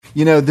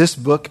You know, this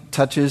book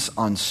touches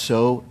on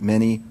so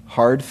many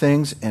hard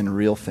things and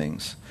real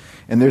things.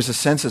 And there's a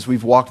sense as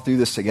we've walked through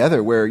this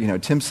together where,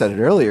 Tim said it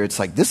earlier, it's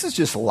like this is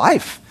just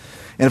life.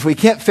 And if we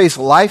can't face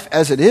life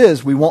as it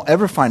is, we won't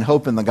ever find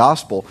hope in the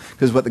gospel,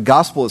 because what the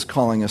gospel is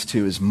calling us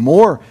to is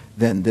more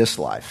than this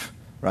life,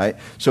 right?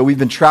 So we've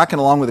been tracking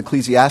along with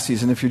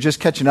Ecclesiastes, and if you're just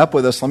catching up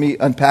with us, let me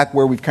unpack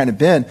where we've kind of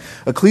been.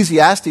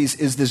 Ecclesiastes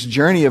is this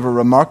journey of a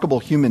remarkable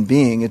human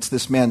being. It's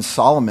this man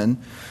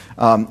Solomon.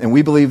 And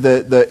we believe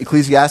that the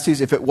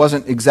Ecclesiastes, if it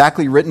wasn't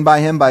exactly written by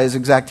him, by his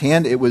exact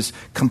hand, it was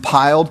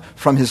compiled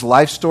from his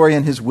life story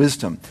and his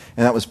wisdom.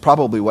 And that was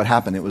probably what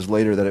happened. It was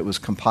later that it was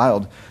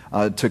compiled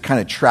to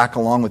kind of track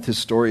along with his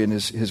story and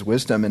his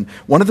wisdom. And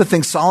one of the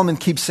things Solomon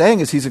keeps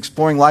saying as he's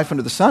exploring life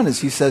under the sun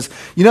is he says,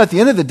 at the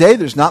end of the day,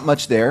 there's not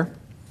much there.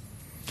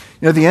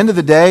 At the end of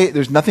the day,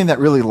 there's nothing that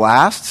really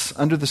lasts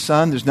under the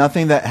sun. There's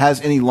nothing that has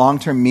any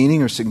long-term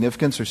meaning or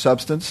significance or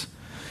substance.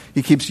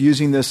 He keeps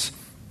using this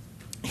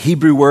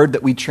Hebrew word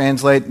that we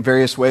translate in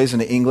various ways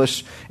into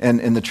English, and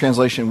in the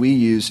translation we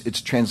use,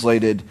 it's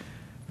translated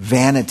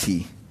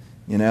vanity.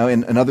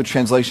 In other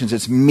translations,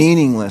 it's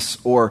meaningless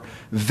or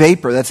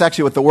vapor. That's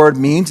actually what the word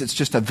means. It's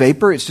just a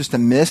vapor. It's just a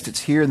mist. It's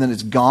here and then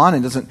it's gone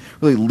and doesn't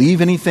really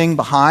leave anything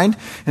behind.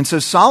 And so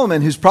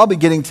Solomon, who's probably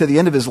getting to the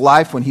end of his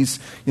life when he's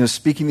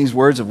speaking these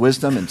words of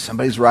wisdom and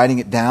somebody's writing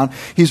it down,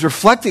 he's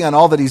reflecting on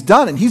all that he's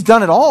done, and he's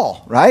done it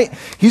all, right?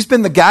 He's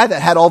been the guy that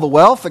had all the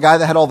wealth, the guy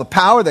that had all the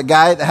power, the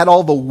guy that had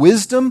all the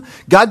wisdom.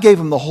 God gave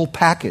him the whole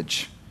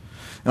package.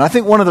 And I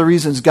think one of the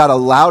reasons God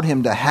allowed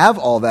him to have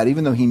all that,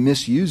 even though he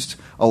misused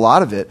a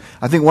lot of it,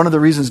 I think one of the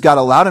reasons God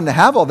allowed him to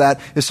have all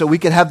that is so we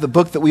could have the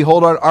book that we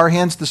hold in our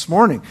hands this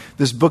morning,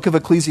 this book of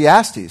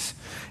Ecclesiastes.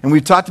 And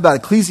we've talked about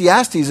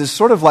Ecclesiastes is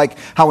sort of like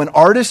how an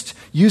artist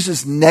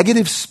uses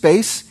negative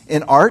space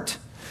in art.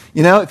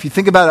 If you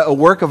think about a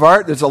work of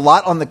art, there's a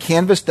lot on the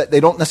canvas that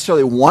they don't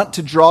necessarily want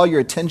to draw your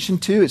attention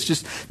to. It's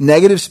just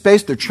negative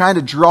space. They're trying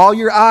to draw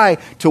your eye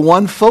to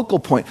one focal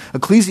point.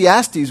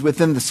 Ecclesiastes,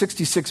 within the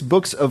 66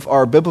 books of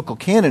our biblical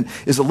canon,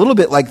 is a little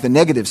bit like the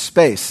negative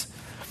space.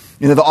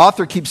 The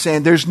author keeps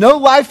saying, there's no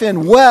life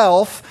in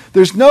wealth,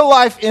 there's no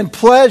life in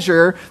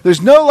pleasure,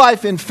 there's no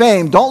life in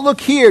fame. Don't look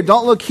here,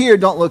 don't look here,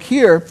 don't look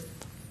here.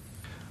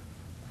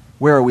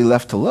 Where are we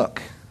left to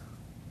look?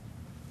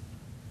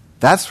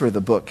 That's where the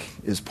book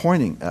is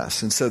pointing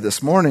us. And so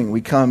this morning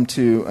we come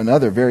to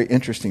another very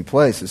interesting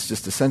place. It's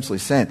just essentially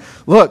saying,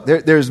 look,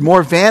 there's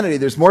more vanity,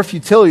 there's more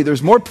futility,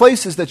 there's more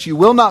places that you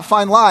will not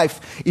find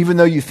life, even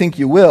though you think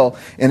you will,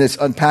 and it's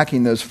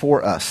unpacking those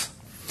for us.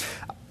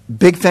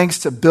 Big thanks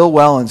to Bill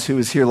Wellens, who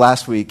was here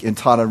last week and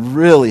taught a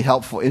really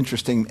helpful,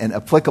 interesting, and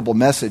applicable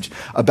message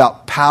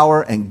about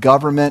power and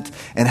government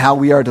and how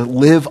we are to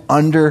live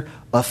under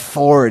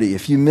authority.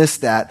 If you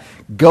missed that,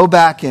 go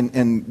back and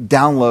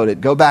download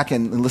it. Go back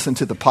and listen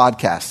to the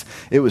podcast.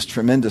 It was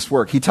tremendous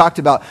work. He talked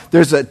about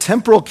there's a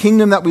temporal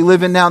kingdom that we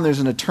live in now, and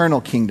there's an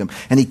eternal kingdom.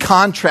 And he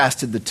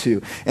contrasted the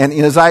two. And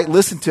as I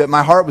listened to it,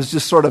 my heart was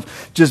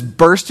just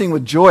bursting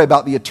with joy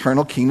about the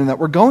eternal kingdom that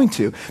we're going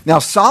to. Now,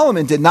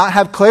 Solomon did not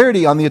have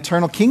clarity on the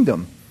eternal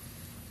kingdom.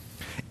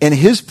 In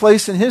his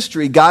place in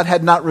history, God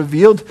had not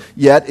revealed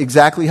yet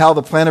exactly how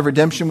the plan of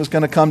redemption was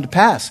going to come to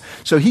pass.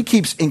 So he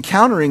keeps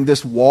encountering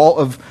this wall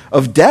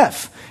of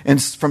death.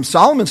 And from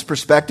Solomon's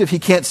perspective, he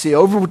can't see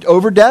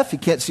over death, he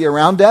can't see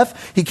around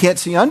death, he can't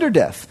see under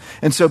death.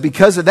 And so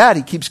because of that,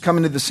 he keeps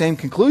coming to the same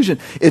conclusion.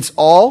 It's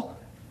all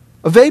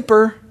a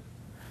vapor.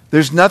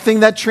 There's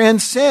nothing that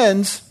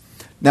transcends.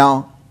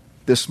 Now,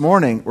 this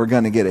morning, we're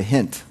going to get a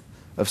hint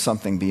of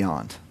something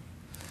beyond.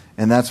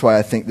 And that's why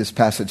I think this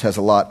passage has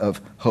a lot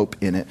of hope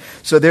in it.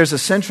 So there's a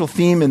central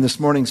theme in this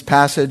morning's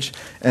passage.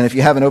 And if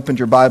you haven't opened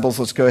your Bibles,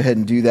 let's go ahead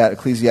and do that.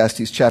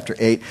 Ecclesiastes chapter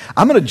 8.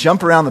 I'm going to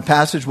jump around the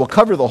passage. We'll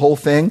cover the whole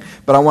thing,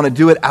 but I want to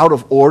do it out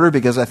of order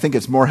because I think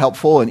it's more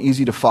helpful and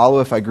easy to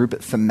follow if I group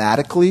it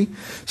thematically.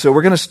 So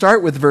we're going to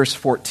start with verse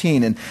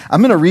 14. And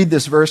I'm going to read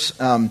this verse.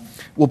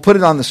 We'll put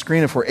it on the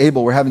screen if we're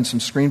able. We're having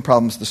some screen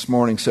problems this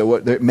morning, so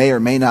it may or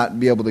may not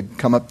be able to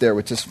come up there,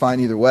 which is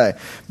fine either way.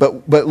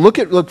 But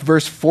look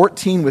verse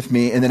 14 with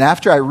me, and then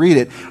after I read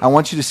it, I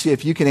want you to see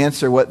if you can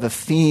answer what the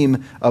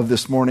theme of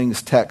this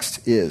morning's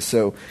text is.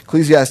 So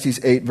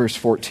Ecclesiastes 8, verse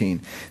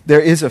 14. There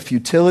is a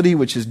futility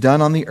which is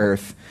done on the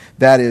earth,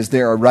 that is,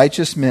 there are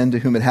righteous men to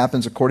whom it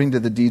happens according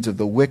to the deeds of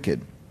the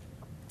wicked.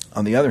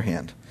 On the other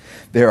hand,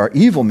 there are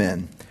evil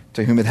men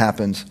to whom it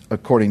happens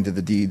according to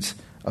the deeds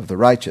of the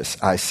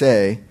righteous. I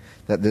say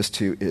that this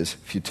too is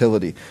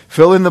futility.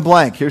 Fill in the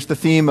blank. Here's the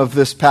theme of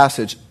this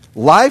passage.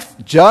 Life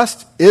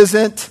just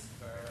isn't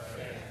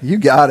fair. You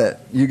got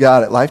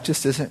it. Life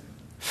just isn't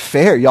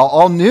fair. Y'all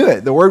all knew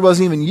it. The word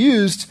wasn't even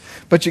used,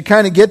 but you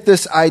kind of get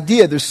this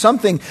idea. There's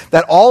something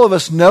that all of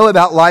us know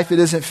about life. It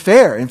isn't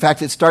fair. In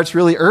fact, it starts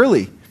really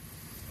early.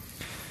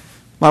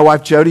 My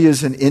wife Jody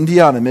is in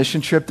India on a mission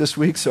trip this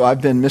week, so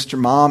I've been Mr.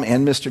 Mom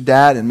and Mr.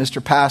 Dad and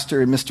Mr.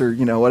 Pastor and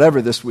Mr.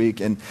 whatever this week.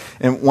 And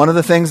one of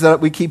the things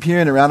that we keep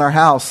hearing around our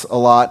house a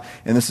lot,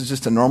 and this is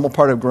just a normal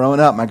part of growing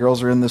up, my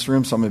girls are in this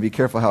room, so I'm going to be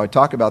careful how I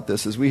talk about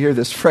this, is we hear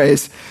this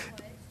phrase,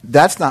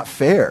 that's not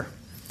fair.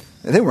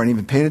 They weren't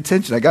even paying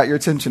attention. I got your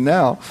attention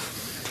now.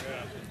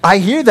 I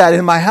hear that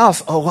in my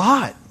house a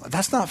lot.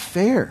 That's not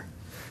fair.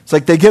 It's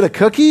like they get a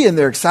cookie and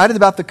they're excited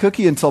about the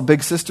cookie until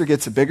big sister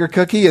gets a bigger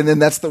cookie, and then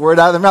that's the word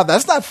out of their mouth.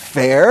 That's not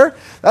fair.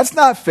 That's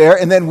not fair.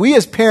 And then we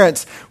as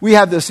parents, we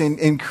have this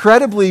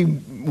incredibly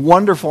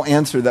wonderful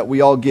answer that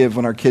we all give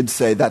when our kids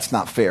say, that's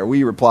not fair.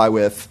 We reply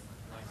with,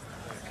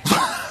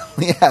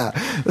 yeah,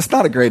 that's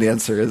not a great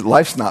answer.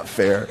 Life's not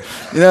fair.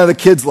 The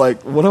kid's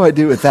like, what do I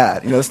do with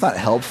that? It's not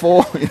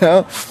helpful,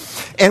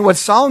 And what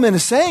Solomon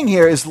is saying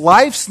here is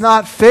life's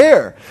not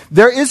fair.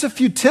 There is a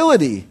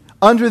futility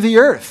under the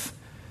earth.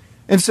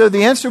 And so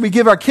the answer we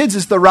give our kids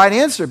is the right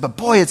answer. But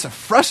boy, it's a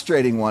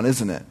frustrating one,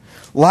 isn't it?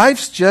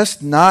 Life's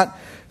just not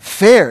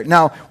fair.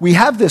 Now, we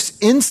have this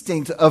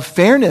instinct of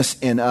fairness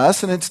in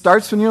us, and it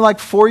starts when you're like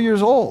 4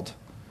 years old.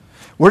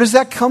 Where does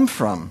that come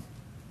from?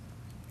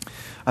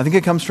 I think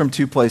it comes from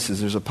two places.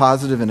 There's a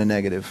positive and a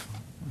negative.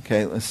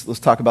 Okay, let's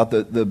talk about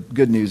the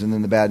good news and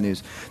then the bad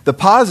news. The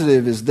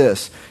positive is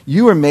this.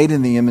 You are made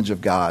in the image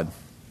of God.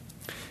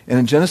 And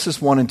in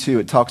Genesis 1 and 2,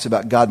 it talks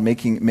about God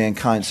making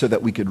mankind so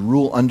that we could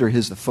rule under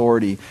his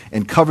authority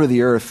and cover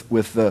the earth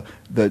with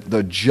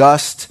the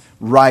just,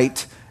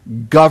 right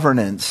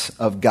governance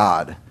of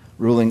God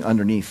ruling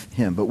underneath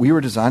him. But we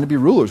were designed to be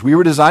rulers. We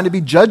were designed to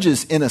be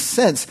judges in a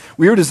sense.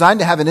 We were designed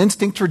to have an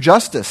instinct for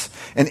justice,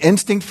 an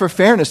instinct for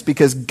fairness,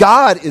 because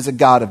God is a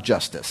God of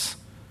justice.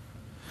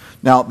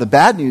 Now, the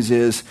bad news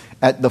is,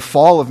 at the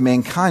fall of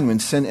mankind, when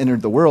sin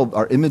entered the world,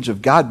 our image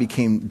of God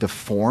became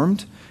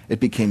deformed. It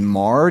became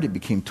marred. It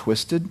became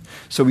twisted.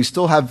 So we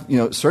still have,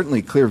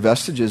 certainly clear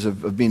vestiges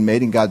of being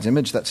made in God's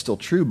image. That's still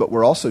true. But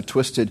we're also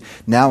twisted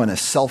now in a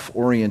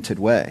self-oriented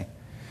way.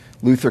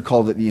 Luther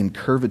called it the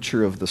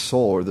incurvature of the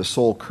soul, or the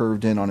soul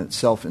curved in on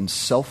itself in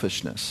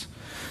selfishness.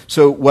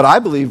 So what I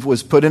believe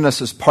was put in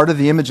us as part of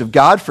the image of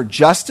God for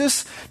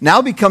justice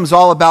now becomes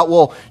all about,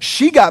 well,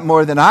 she got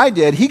more than I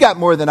did, he got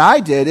more than I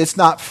did. It's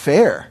not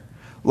fair.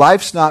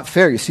 Life's not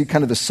fair. You see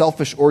kind of the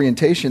selfish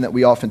orientation that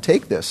we often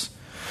take this.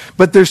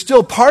 But there's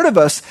still part of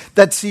us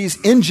that sees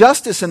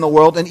injustice in the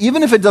world, and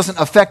even if it doesn't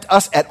affect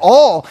us at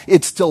all,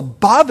 it still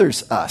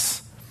bothers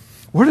us.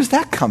 Where does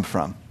that come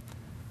from?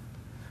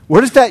 Where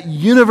does that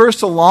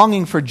universal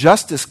longing for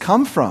justice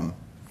come from?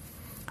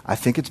 I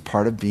think it's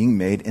part of being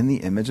made in the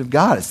image of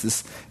God. It's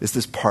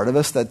this part of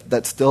us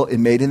that's still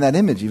made in that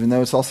image, even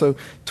though it's also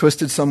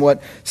twisted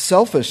somewhat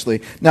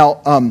selfishly.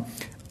 Now,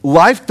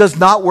 life does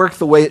not work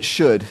the way it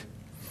should.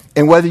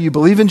 And whether you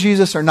believe in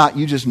Jesus or not,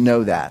 you just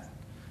know that.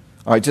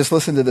 All right, just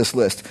listen to this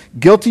list.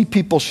 Guilty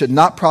people should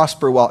not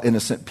prosper while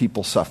innocent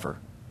people suffer.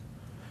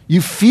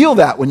 You feel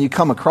that when you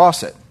come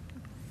across it.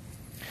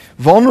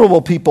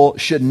 Vulnerable people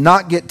should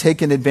not get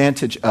taken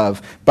advantage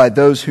of by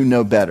those who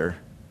know better.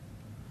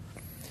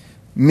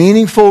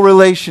 Meaningful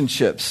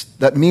relationships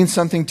that mean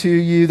something to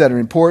you, that are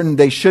important,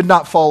 they should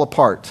not fall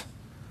apart.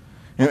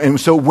 And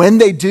so when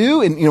they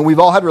do, and we've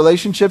all had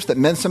relationships that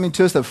meant something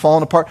to us that have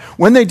fallen apart.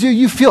 When they do,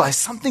 you feel like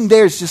something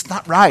there is just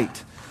not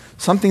right.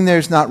 Something there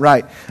is not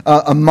right.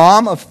 A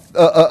mom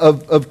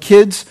of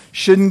kids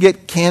shouldn't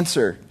get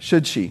cancer,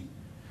 should she?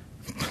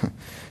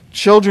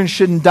 Children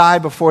shouldn't die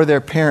before their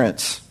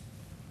parents.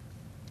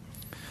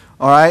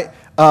 All right?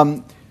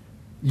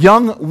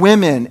 Young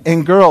women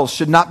and girls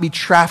should not be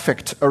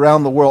trafficked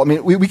around the world. I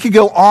mean, we could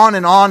go on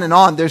and on and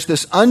on. There's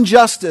this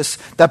injustice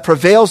that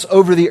prevails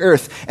over the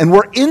earth, and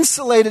we're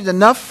insulated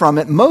enough from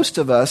it, most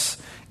of us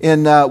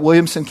in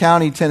Williamson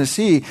County,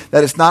 Tennessee,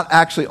 that it's not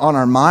actually on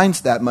our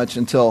minds that much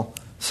until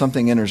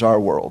something enters our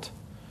world.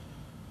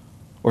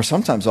 Or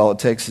sometimes all it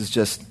takes is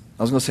just,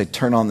 I was going to say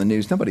turn on the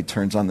news. Nobody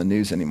turns on the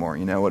news anymore.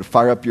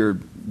 Fire up your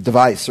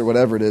device or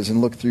whatever it is and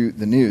look through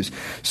the news.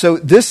 So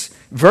this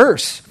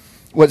verse,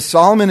 what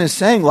Solomon is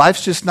saying,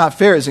 life's just not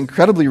fair, is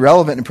incredibly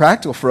relevant and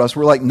practical for us.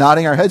 We're like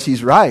nodding our heads.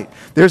 He's right.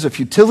 There's a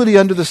futility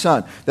under the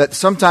sun, that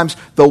sometimes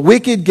the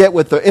wicked get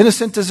what the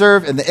innocent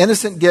deserve and the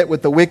innocent get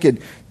what the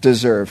wicked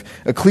deserve.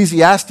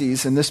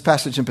 Ecclesiastes, in this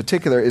passage in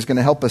particular, is going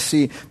to help us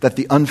see that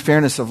the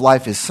unfairness of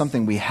life is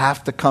something we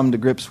have to come to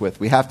grips with.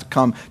 We have to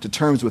come to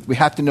terms with. We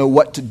have to know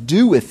what to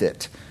do with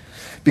it.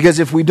 Because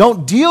if we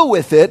don't deal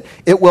with it,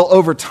 it will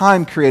over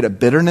time create a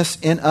bitterness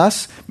in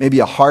us, maybe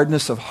a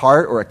hardness of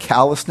heart or a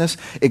callousness.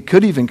 It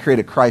could even create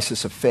a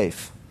crisis of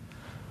faith.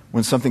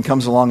 When something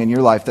comes along in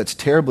your life that's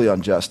terribly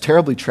unjust,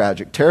 terribly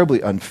tragic,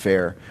 terribly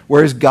unfair,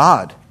 where is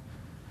God?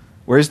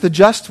 Where is the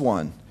just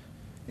one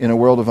in a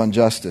world of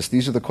injustice?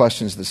 These are the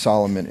questions that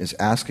Solomon is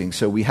asking.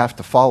 So we have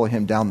to follow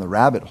him down the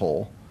rabbit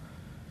hole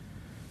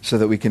so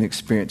that we can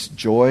experience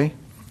joy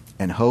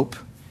and hope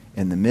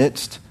in the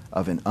midst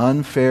of an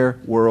unfair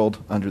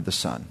world under the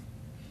sun.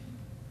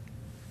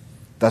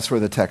 That's where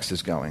the text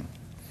is going.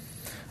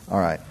 All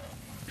right.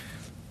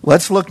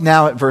 Let's look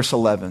now at verse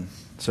 11.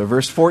 So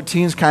verse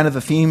 14 is kind of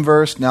the theme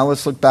verse. Now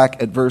let's look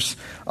back at verse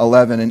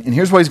 11. And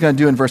here's what he's going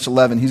to do in verse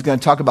 11. He's going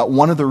to talk about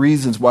one of the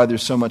reasons why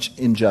there's so much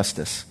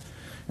injustice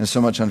and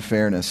so much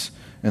unfairness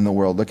in the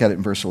world. Look at it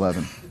in verse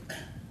 11.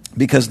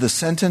 Because the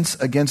sentence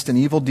against an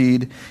evil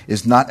deed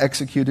is not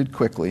executed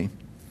quickly,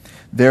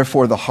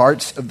 therefore the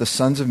hearts of the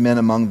sons of men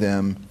among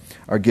them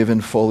are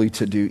given fully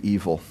to do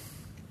evil.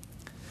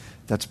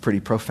 That's pretty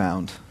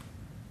profound.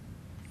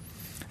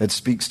 It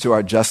speaks to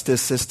our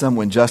justice system.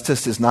 When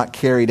justice is not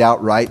carried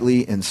out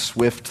rightly and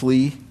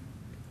swiftly,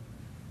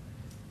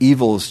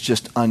 evil is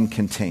just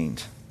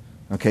uncontained.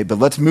 Okay, but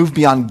let's move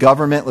beyond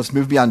government. Let's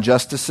move beyond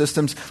justice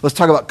systems. Let's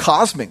talk about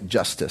cosmic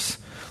justice.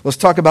 Let's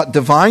talk about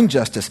divine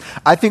justice.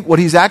 I think what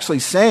he's actually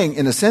saying,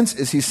 in a sense,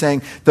 is he's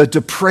saying the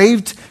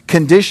depraved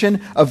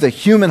condition of the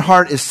human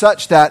heart is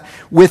such that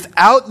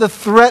without the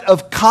threat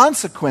of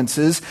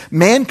consequences,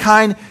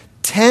 mankind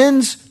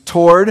tends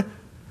toward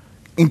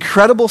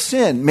incredible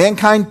sin.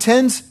 Mankind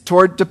tends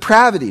toward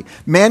depravity.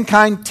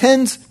 Mankind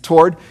tends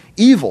toward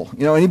evil.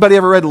 You know, anybody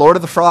ever read Lord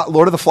of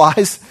the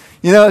Flies?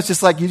 You know, it's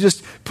just like you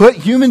just put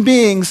human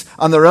beings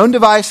on their own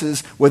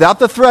devices without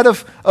the threat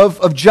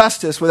of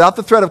justice, without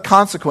the threat of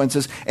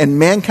consequences, and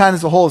mankind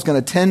as a whole is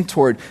going to tend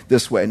toward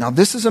this way. Now,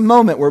 this is a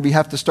moment where we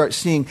have to start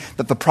seeing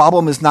that the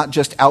problem is not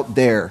just out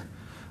there.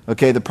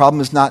 Okay, the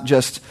problem is not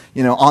just,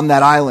 on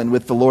that island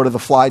with the Lord of the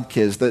Flies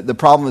kids. The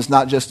problem is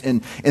not just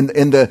in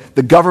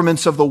the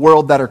governments of the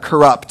world that are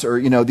corrupt, or,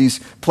 these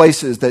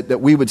places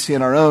that we would see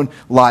in our own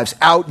lives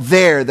out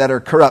there that are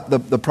corrupt.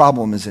 The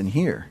problem is in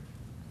here.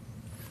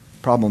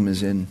 The problem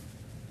is in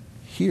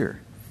here,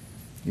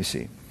 you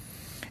see.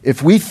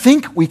 If we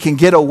think we can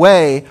get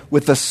away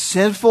with a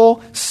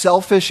sinful,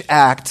 selfish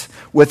act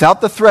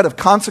without the threat of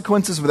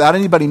consequences, without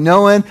anybody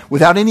knowing,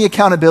 without any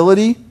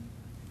accountability,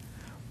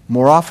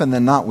 more often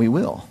than not, we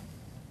will.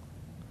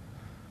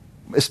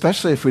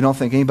 Especially if we don't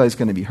think anybody's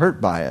going to be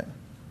hurt by it.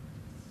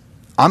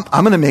 I'm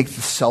going to make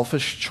the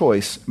selfish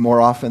choice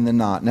more often than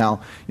not.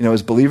 Now,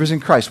 as believers in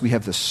Christ, we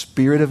have the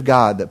Spirit of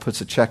God that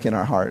puts a check in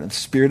our heart, and the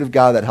Spirit of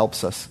God that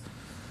helps us.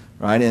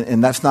 Right?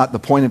 And that's not the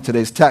point of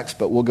today's text,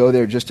 but we'll go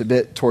there just a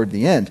bit toward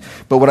the end.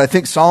 But what I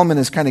think Solomon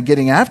is kind of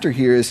getting after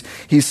here is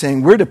he's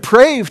saying we're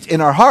depraved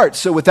in our hearts.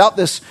 So without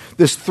this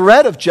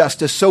thread of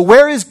justice, so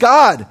where is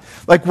God?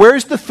 Like,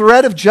 where's the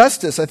thread of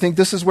justice? I think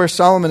this is where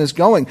Solomon is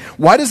going.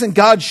 Why doesn't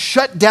God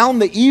shut down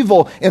the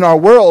evil in our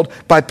world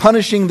by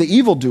punishing the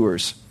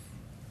evildoers?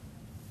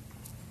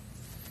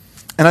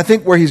 And I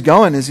think where he's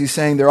going is he's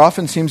saying there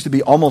often seems to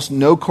be almost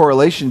no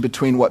correlation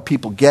between what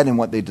people get and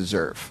what they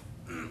deserve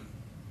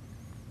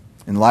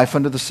in life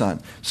under the sun.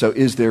 So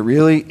is there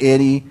really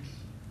any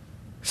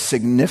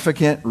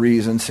significant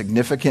reason,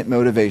 significant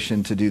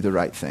motivation to do the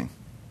right thing?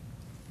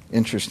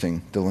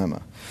 Interesting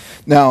dilemma.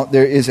 Now,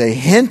 there is a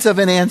hint of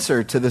an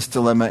answer to this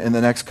dilemma in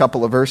the next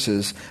couple of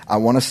verses. I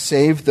want to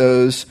save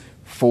those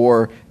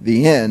for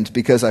the end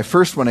because I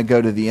first want to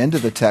go to the end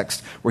of the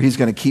text where he's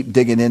going to keep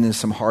digging into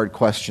some hard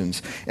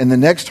questions. And the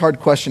next hard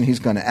question he's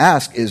going to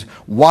ask is,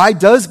 why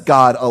does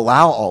God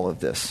allow all of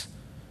this?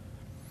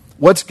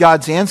 What's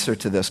God's answer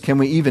to this? Can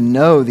we even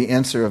know the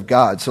answer of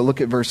God? So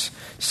look at verse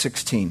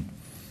 16,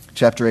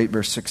 chapter 8,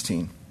 verse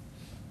 16.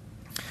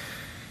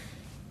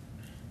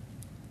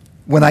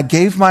 When I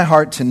gave my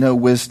heart to know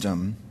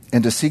wisdom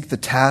and to seek the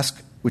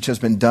task which has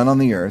been done on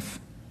the earth,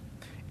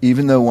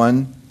 even though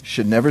one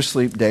should never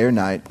sleep day or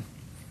night.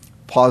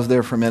 Pause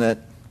there for a minute.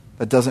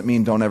 That doesn't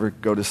mean don't ever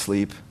go to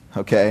sleep.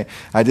 Okay,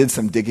 I did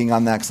some digging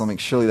on that because I'm like,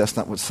 surely that's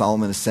not what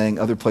Solomon is saying.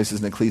 Other places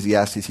in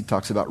Ecclesiastes, he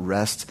talks about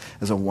rest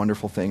as a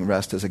wonderful thing,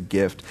 rest as a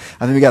gift.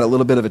 I think we got a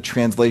little bit of a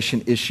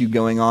translation issue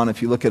going on.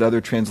 If you look at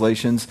other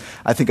translations,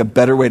 I think a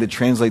better way to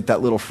translate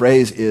that little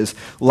phrase is,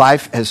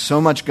 life has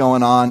so much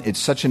going on, it's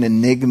such an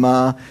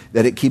enigma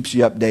that it keeps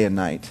you up day and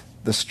night.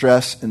 The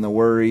stress and the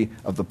worry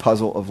of the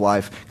puzzle of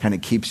life kind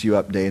of keeps you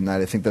up day and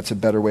night. I think that's a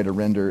better way to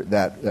render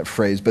that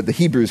phrase. But the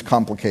Hebrew is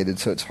complicated,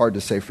 so it's hard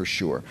to say for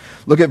sure.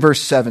 Look at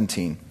verse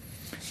 17.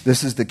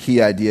 This is the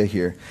key idea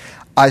here.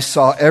 I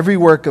saw every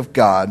work of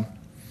God.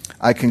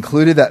 I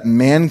concluded that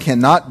man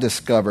cannot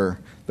discover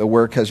the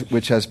work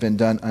which has been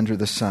done under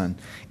the sun.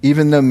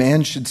 Even though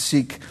man should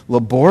seek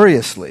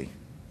laboriously,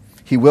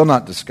 he will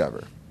not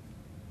discover.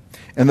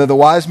 And though the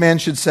wise man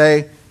should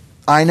say,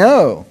 I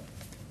know,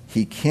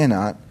 he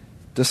cannot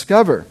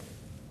discover.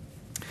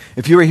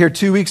 If you were here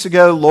 2 weeks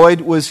ago,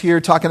 Lloyd was here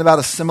talking about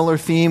a similar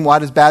theme. Why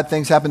does bad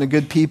things happen to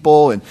good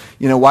people? And,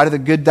 why do the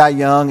good die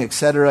young,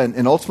 etc.?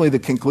 And ultimately the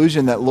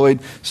conclusion that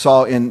Lloyd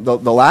saw in the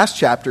last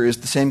chapter is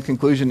the same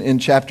conclusion in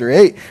chapter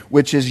 8,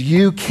 which is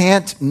you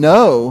can't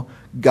know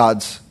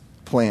God's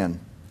plan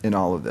in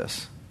all of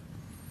this.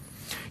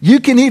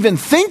 You can even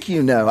think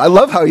you know. I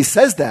love how he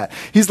says that.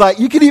 He's like,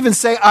 you can even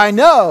say, I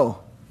know,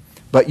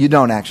 but you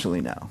don't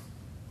actually know.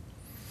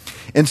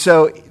 And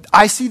so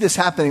I see this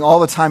happening all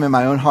the time in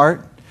my own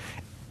heart.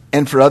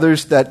 And for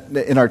others that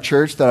in our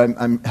church that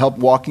I'm help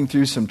walking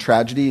through some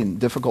tragedy and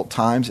difficult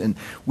times, and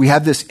we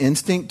have this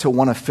instinct to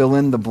want to fill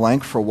in the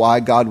blank for why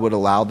God would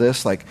allow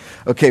this. Like,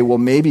 okay, well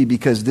maybe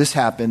because this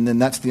happened, then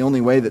that's the only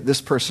way that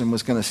this person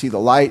was going to see the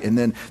light, and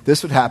then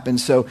this would happen.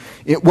 So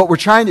what we're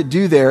trying to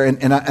do there,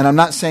 and I'm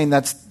not saying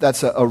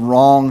that's a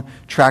wrong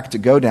track to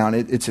go down.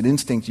 It's an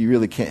instinct you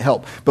really can't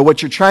help. But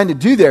what you're trying to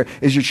do there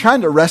is you're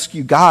trying to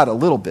rescue God a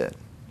little bit,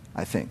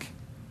 I think.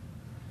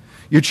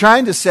 You're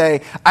trying to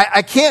say,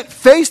 I can't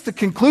face the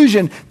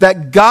conclusion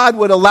that God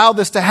would allow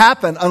this to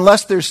happen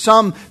unless there's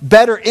some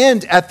better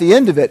end at the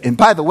end of it. And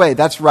by the way,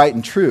 that's right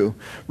and true.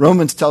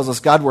 Romans tells us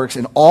God works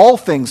in all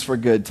things for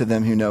good to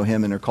them who know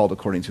him and are called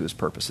according to his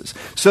purposes.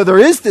 So there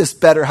is this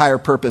better, higher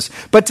purpose.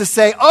 But to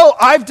say, oh,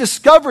 I've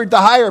discovered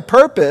the higher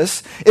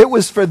purpose, it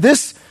was for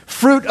this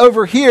fruit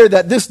over here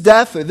that this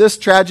death or this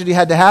tragedy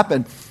had to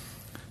happen.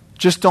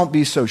 Just don't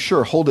be so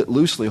sure. Hold it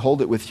loosely.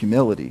 Hold it with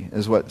humility,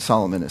 is what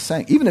Solomon is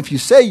saying. Even if you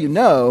say you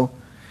know,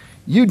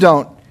 you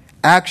don't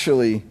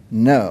actually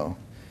know.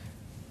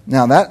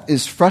 Now, that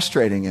is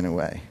frustrating in a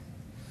way.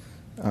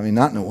 I mean,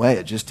 not in a way,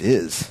 it just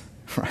is,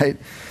 right?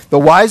 The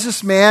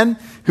wisest man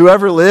who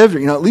ever lived,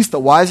 or, at least the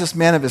wisest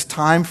man of his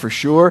time for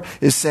sure,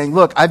 is saying,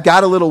 look, I've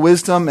got a little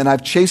wisdom, and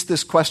I've chased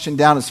this question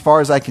down as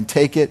far as I can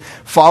take it.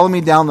 Follow me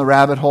down the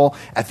rabbit hole.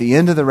 At the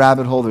end of the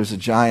rabbit hole, there's a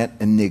giant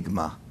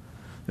enigma.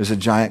 There's a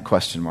giant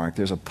question mark.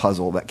 There's a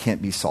puzzle that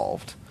can't be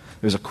solved.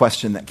 There's a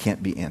question that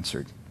can't be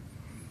answered.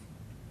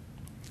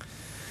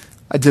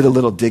 I did a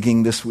little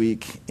digging this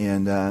week,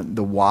 and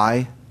the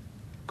why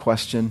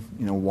question,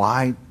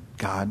 why,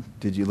 God,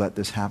 did you let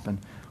this happen?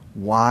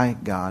 Why,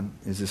 God,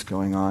 is this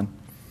going on?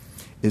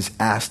 Is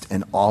asked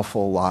an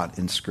awful lot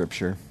in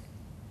Scripture.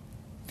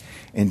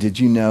 And did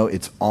you know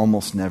it's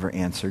almost never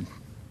answered?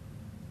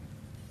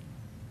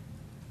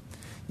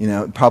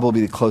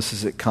 Probably the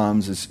closest it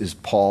comes is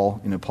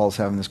Paul. Paul's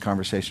having this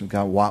conversation with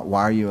God.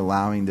 Why are you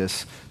allowing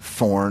this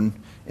thorn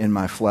in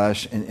my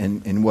flesh?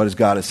 And what does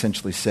God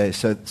essentially say?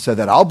 So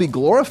that I'll be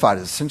glorified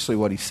is essentially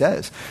what he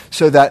says.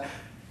 So that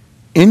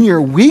in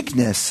your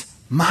weakness,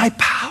 my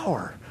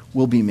power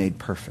will be made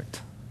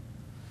perfect.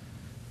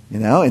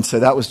 And so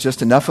that was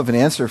just enough of an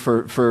answer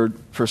for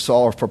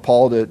Saul or for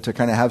Paul to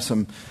kind of have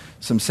some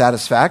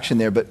satisfaction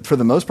there. But for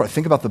the most part,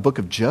 think about the book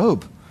of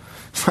Job.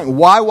 It's like,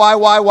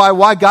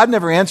 why? God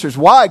never answers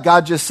why.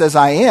 God just says,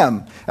 I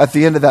am, at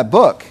the end of that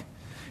book.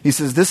 He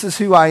says, this is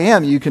who I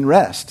am. You can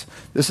rest.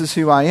 This is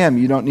who I am.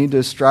 You don't need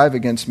to strive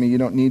against me. You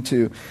don't need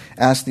to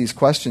ask these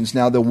questions.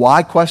 Now, the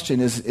why question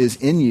is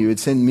in you.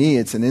 It's in me.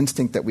 It's an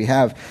instinct that we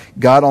have.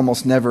 God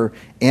almost never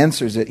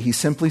answers it. He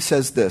simply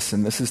says this,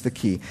 and this is the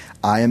key.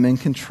 I am in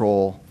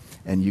control,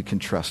 and you can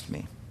trust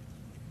me.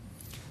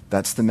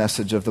 That's the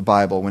message of the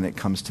Bible when it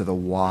comes to the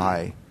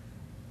why.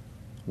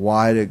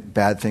 Why do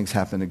bad things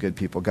happen to good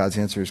people? God's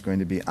answer is going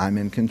to be, I'm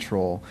in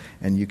control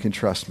and you can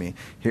trust me.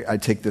 Here, I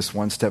take this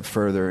one step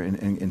further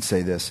and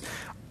say this.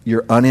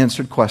 Your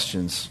unanswered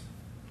questions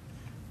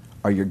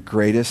are your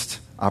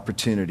greatest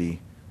opportunity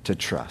to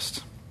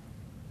trust.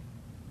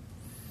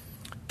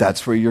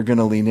 That's where you're going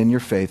to lean in your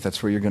faith.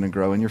 That's where you're going to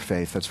grow in your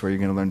faith. That's where you're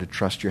going to learn to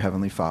trust your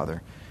Heavenly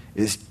Father,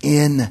 is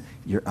in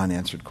your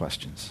unanswered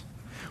questions,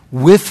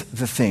 with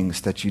the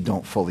things that you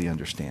don't fully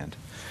understand.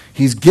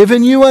 He's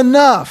given you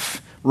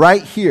enough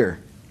right here.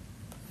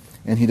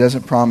 And he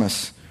doesn't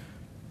promise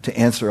to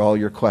answer all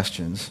your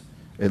questions,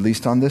 at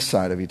least on this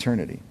side of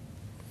eternity.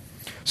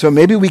 So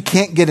maybe we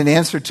can't get an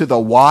answer to the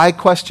why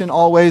question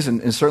always,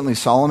 and certainly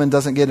Solomon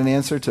doesn't get an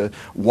answer to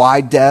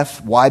why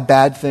death, why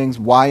bad things,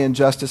 why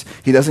injustice.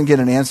 He doesn't get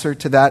an answer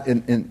to that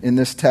in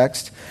this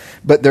text.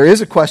 But there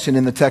is a question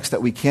in the text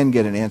that we can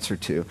get an answer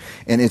to,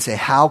 and it's a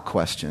how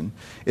question.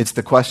 It's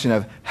the question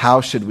of how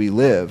should we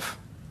live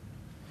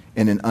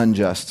in an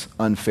unjust,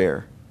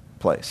 unfair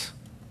place?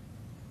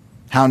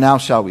 How now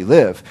shall we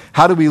live?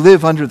 How do we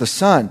live under the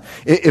sun?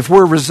 If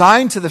we're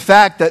resigned to the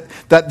fact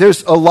that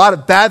there's a lot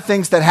of bad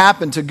things that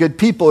happen to good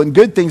people and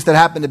good things that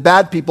happen to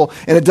bad people,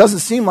 and it doesn't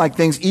seem like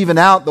things even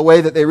out the way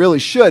that they really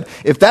should,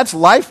 if that's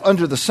life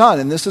under the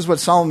sun, and this is what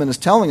Solomon is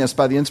telling us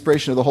by the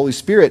inspiration of the Holy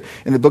Spirit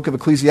in the book of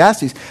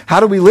Ecclesiastes, how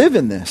do we live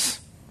in this?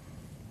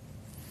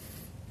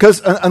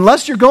 Because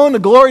unless you're going to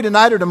glory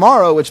tonight or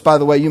tomorrow, which, by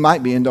the way, you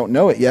might be and don't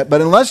know it yet,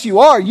 but unless you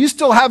are, you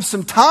still have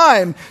some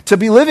time to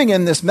be living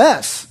in this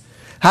mess.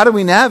 How do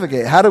we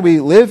navigate? How do we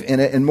live in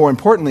it? And more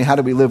importantly, how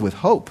do we live with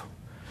hope?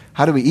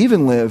 How do we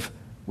even live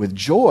with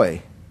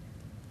joy?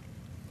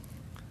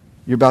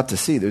 You're about to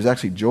see there's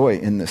actually joy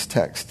in this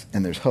text,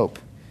 and there's hope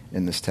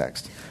in this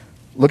text.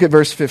 Look at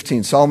verse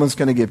 15. Solomon's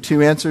going to give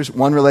two answers,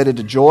 one related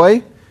to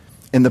joy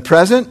in the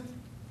present.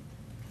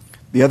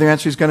 The other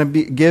answer he's going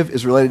to give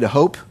is related to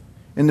hope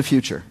in the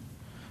future.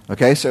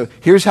 Okay, so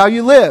here's how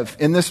you live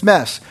in this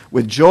mess,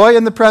 with joy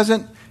in the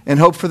present and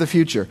hope for the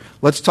future.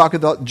 Let's talk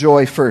about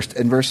joy first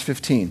in verse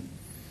 15.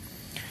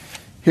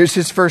 Here's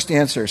his first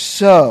answer.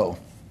 So,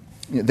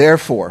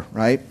 therefore,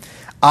 right,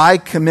 I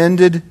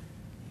commended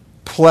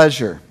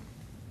pleasure.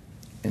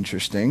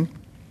 Interesting.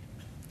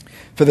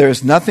 For there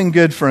is nothing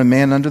good for a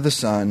man under the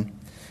sun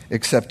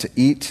except to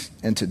eat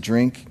and to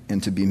drink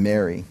and to be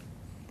merry.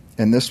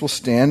 And this will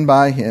stand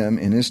by him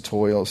in his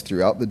toils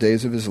throughout the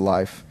days of his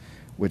life,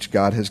 which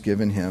God has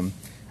given him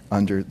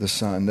under the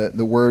sun.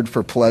 The word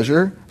for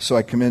pleasure, so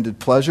I commended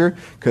pleasure,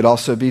 could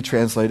also be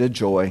translated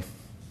joy.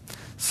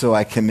 So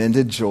I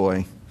commended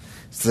joy.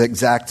 It's the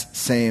exact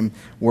same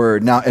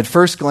word. Now, at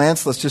first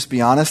glance, let's just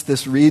be honest,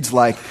 this reads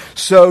like,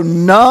 so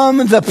numb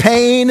the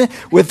pain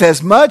with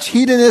as much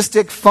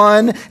hedonistic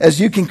fun as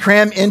you can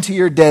cram into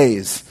your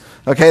days.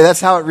 Okay, that's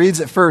how it reads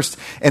at first.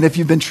 And if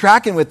you've been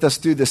tracking with us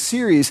through the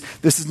series,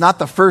 this is not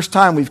the first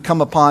time we've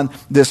come upon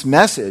this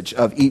message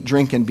of eat,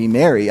 drink, and be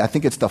merry. I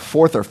think it's the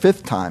fourth or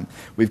fifth time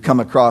we've come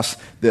across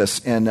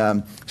this.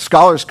 And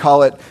scholars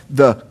call it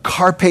the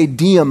carpe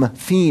diem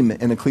theme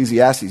in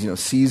Ecclesiastes,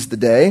 seize the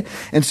day.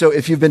 And so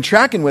if you've been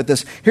tracking with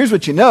us, here's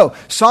what you know.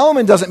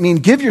 Solomon doesn't mean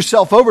give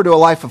yourself over to a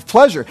life of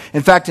pleasure.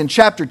 In fact, in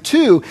chapter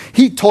 2,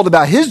 he told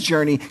about his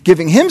journey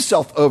giving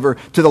himself over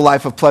to the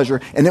life of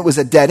pleasure, and it was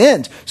a dead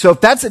end. So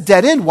if that's a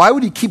dead end, why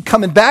would he keep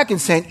coming back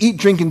and saying, eat,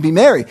 drink, and be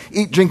merry,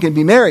 eat, drink, and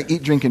be merry,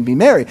 eat, drink, and be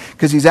merry?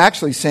 Because he's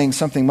actually saying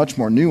something much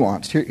more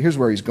nuanced. Here's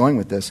where he's going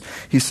with this.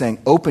 He's saying,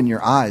 open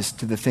your eyes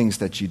to the things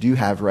that you do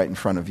have right in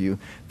front of you.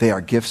 They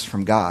are gifts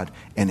from God,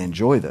 and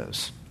enjoy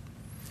those.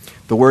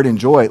 The word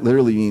enjoy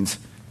literally means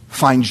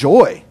find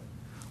joy.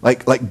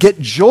 Like get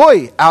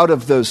joy out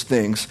of those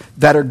things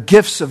that are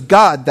gifts of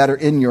God that are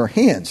in your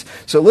hands.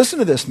 So listen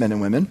to this, men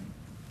and women.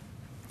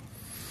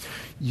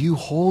 You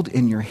hold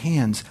in your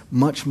hands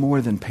much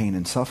more than pain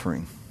and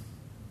suffering.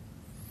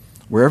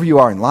 Wherever you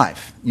are in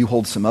life, you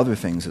hold some other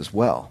things as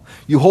well.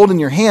 You hold in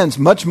your hands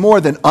much more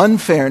than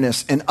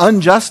unfairness and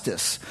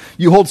injustice.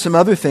 You hold some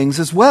other things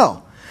as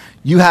well.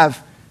 You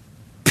have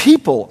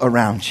people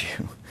around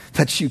you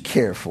that you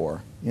care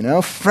for.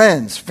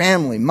 Friends,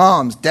 family,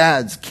 moms,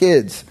 dads,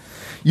 kids.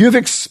 You have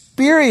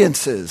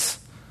experiences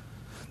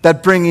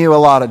that bring you a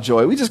lot of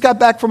joy. We just got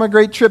back from a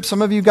great trip.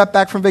 Some of you got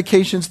back from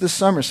vacations this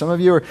summer. Some of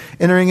you are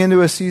entering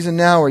into a season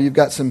now where you've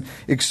got some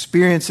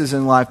experiences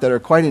in life that are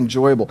quite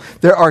enjoyable.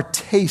 There are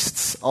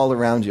tastes all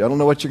around you. I don't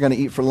know what you're going to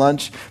eat for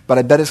lunch, but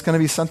I bet it's going to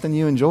be something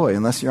you enjoy,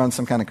 unless you're on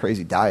some kind of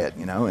crazy diet,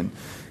 and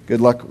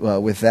good luck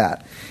with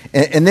that.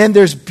 And then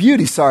there's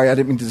beauty. Sorry, I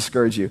didn't mean to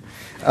discourage you.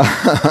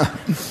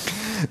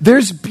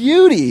 There's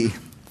beauty.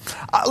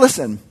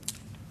 Listen,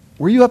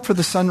 were you up for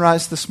the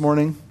sunrise this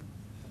morning?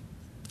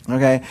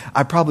 Okay,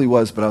 I probably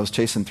was, but I was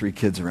chasing 3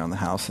 kids around the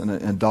house and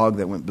a dog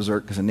that went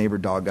berserk because a neighbor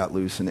dog got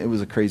loose, and it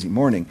was a crazy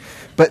morning.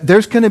 But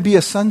there's going to be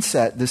a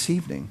sunset this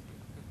evening.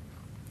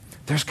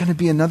 There's going to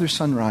be another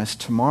sunrise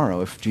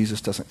tomorrow if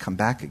Jesus doesn't come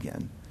back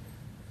again.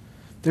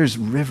 There's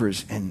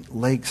rivers and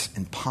lakes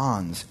and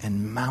ponds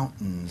and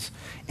mountains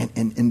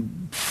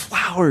and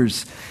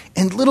flowers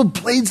and little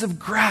blades of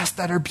grass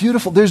that are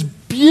beautiful. There's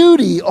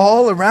beauty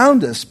all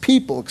around us.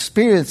 People,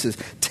 experiences,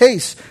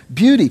 tastes,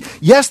 beauty.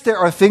 Yes, there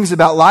are things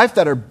about life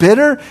that are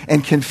bitter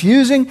and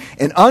confusing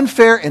and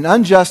unfair and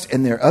unjust,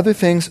 and there are other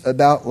things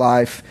about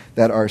life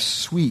that are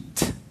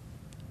sweet.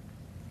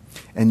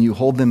 And you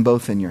hold them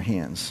both in your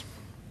hands.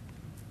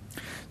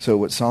 So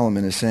what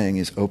Solomon is saying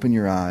is open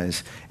your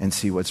eyes and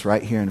see what's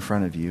right here in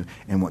front of you,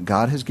 and what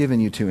God has given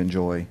you to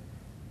enjoy,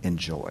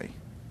 enjoy.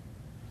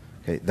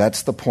 Okay,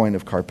 that's the point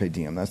of carpe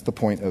diem. That's the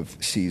point of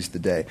seize the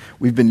day.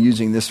 We've been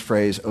using this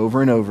phrase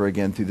over and over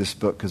again through this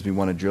book because we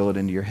want to drill it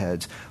into your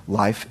heads.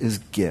 Life is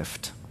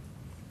gift,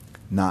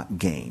 not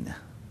gain.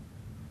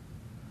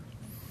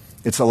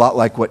 It's a lot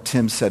like what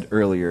Tim said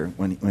earlier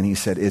when he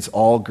said it's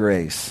all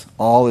grace.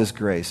 All is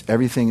grace.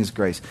 Everything is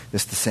grace.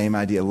 It's the same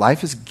idea.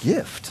 Life is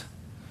gift.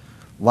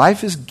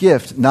 Life is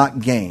gift, not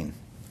gain.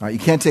 All right, you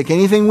can't take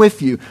anything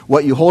with you.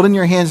 What you hold in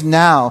your hands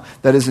now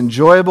that is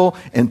enjoyable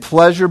and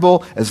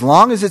pleasurable, as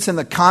long as it's in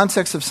the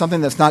context of something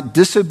that's not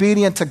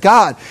disobedient to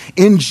God,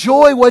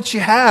 enjoy what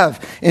you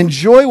have.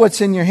 Enjoy what's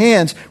in your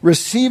hands.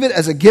 Receive it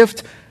as a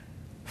gift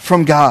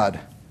from God.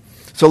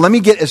 So let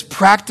me get as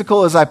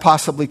practical as I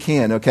possibly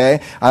can,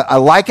 okay? I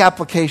like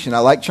application. I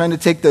like trying to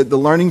take the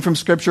learning from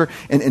Scripture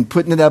and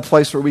putting it at a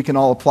place where we can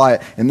all apply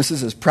it. And this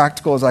is as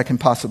practical as I can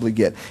possibly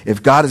get.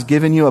 If God has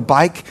given you a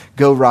bike,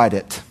 go ride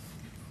it.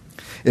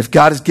 If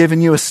God has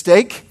given you a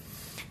steak,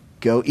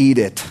 go eat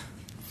it.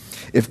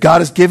 If God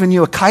has given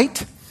you a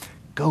kite,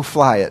 go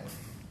fly it.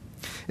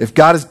 If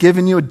God has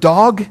given you a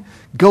dog,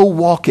 go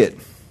walk it.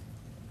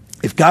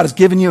 If God has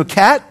given you a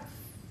cat,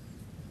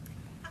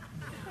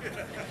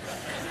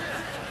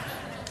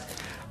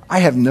 I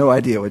have no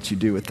idea what you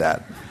do with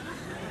that.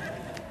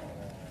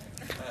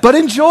 But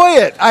enjoy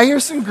it. I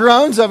hear some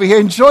groans over here.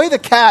 Enjoy the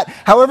cat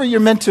however you're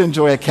meant to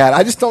enjoy a cat.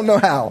 I just don't know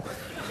how.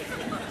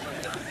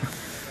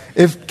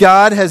 If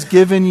God has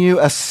given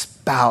you a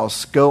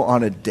spouse, go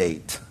on a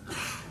date.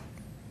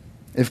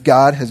 If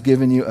God has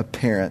given you a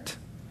parent,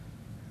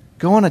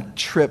 go on a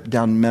trip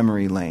down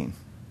memory lane.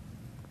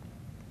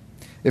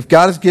 If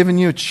God has given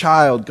you a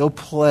child, go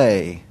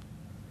play.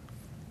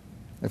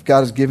 If God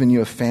has given you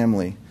a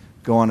family,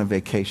 go on a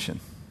vacation.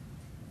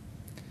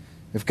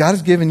 If God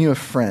has given you a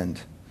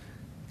friend,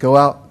 go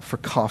out for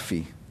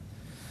coffee.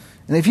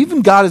 And if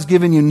even God has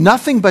given you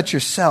nothing but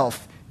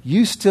yourself,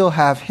 you still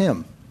have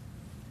Him.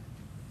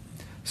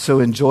 So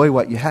enjoy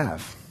what you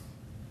have.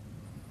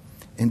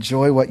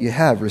 Enjoy what you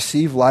have.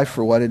 Receive life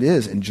for what it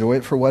is. Enjoy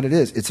it for what it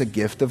is. It's a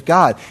gift of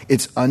God.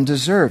 It's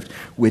undeserved,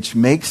 which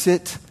makes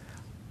it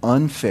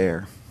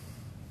unfair,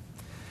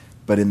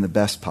 but in the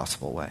best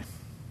possible way.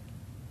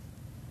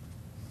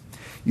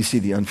 You see,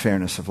 the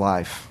unfairness of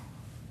life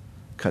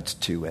cuts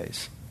 2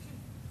 ways.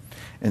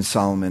 And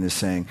Solomon is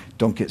saying,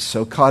 don't get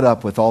so caught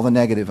up with all the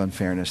negative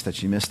unfairness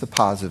that you miss the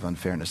positive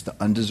unfairness, the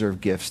undeserved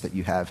gifts that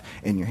you have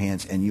in your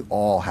hands, and you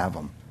all have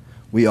them.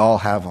 We all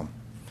have them.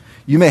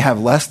 You may have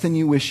less than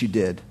you wish you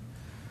did,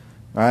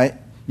 all right?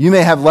 You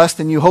may have less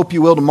than you hope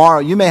you will tomorrow.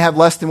 You may have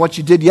less than what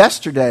you did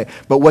yesterday,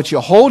 but what you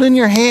hold in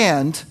your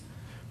hand,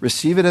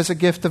 receive it as a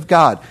gift of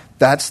God.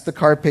 That's the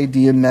Carpe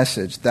Diem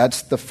message.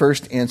 That's the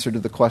first answer to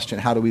the question,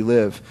 how do we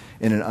live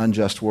in an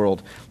unjust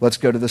world? Let's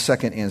go to the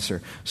second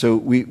answer. So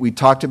we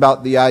talked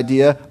about the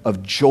idea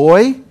of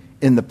joy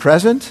in the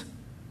present.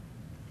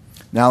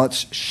 Now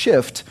let's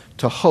shift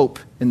to hope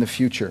in the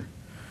future.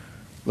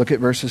 Look at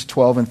verses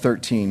 12 and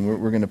 13.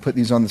 We're going to put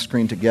these on the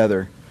screen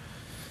together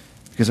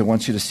because I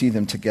want you to see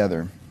them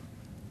together.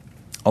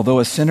 Although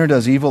a sinner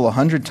does evil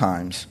 100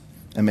 times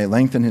and may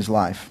lengthen his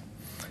life,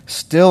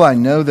 still I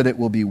know that it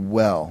will be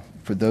well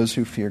for those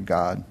who fear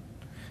God,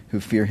 who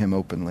fear him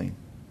openly.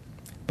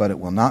 But it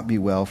will not be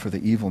well for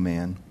the evil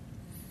man,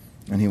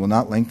 and he will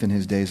not lengthen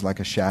his days like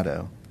a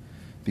shadow,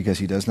 because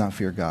he does not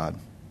fear God.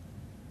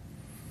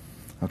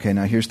 Okay,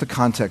 now here's the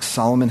context.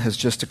 Solomon has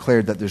just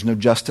declared that there's no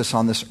justice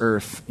on this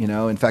earth.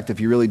 In fact, if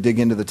you really dig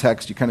into the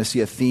text, you kind of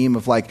see a theme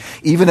of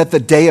even at the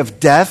day of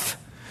death,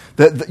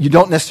 that you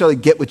don't necessarily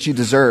get what you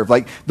deserve.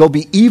 There'll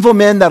be evil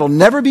men that'll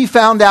never be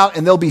found out,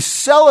 and they'll be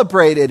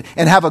celebrated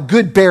and have a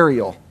good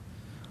burial.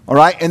 All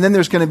right? And then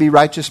there's going to be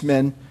righteous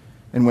men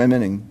and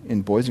women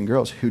and boys and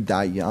girls who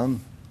die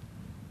young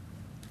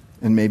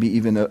and maybe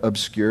even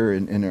obscure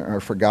and are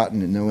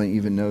forgotten and no one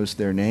even knows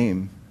their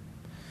name.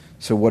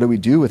 So what do we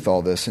do with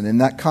all this? And in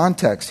that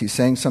context, he's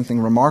saying something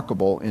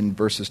remarkable in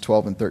verses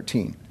 12 and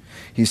 13.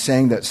 He's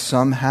saying that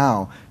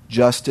somehow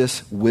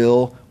justice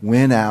will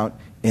win out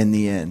in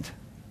the end.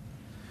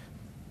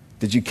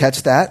 Did you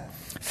catch that?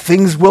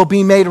 Things will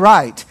be made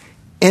right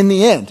in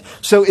the end.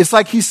 So it's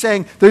like he's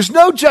saying, there's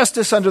no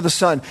justice under the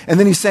sun. And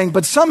then he's saying,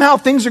 but somehow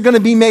things are going to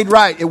be made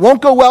right. It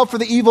won't go well for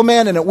the evil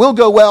man, and it will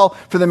go well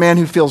for the man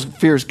who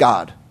fears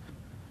God.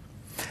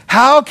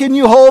 How can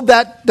you hold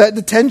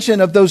the tension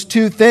of those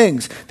two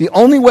things? The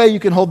only way you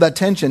can hold that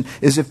tension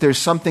is if there's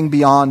something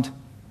beyond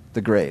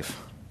the grave.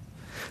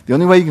 The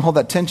only way you can hold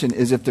that tension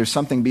is if there's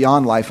something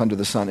beyond life under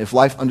the sun. If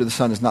life under the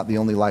sun is not the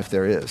only life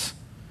there is.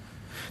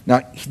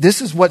 Now,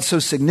 this is what's so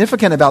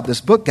significant about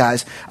this book,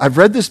 guys. I've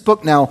read this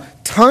book now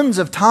tons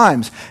of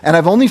times, and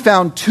I've only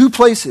found two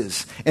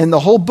places in the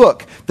whole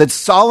book that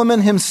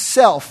Solomon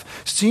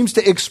himself seems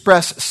to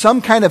express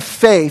some kind of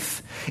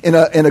faith in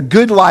a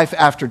good life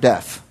after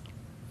death.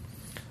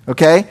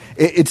 Okay?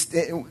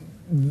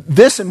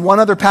 This and one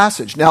other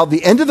passage. Now,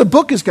 the end of the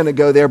book is going to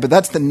go there, but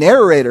that's the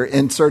narrator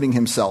inserting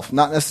himself,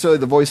 not necessarily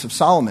the voice of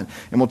Solomon.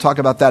 And we'll talk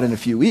about that in a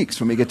few weeks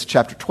when we get to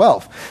chapter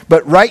 12.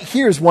 But right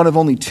here is one of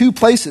only two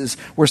places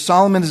where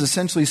Solomon is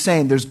essentially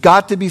saying there's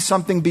got to be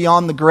something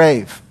beyond the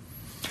grave.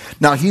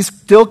 Now, he's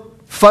still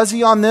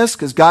fuzzy on this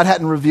because God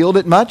hadn't revealed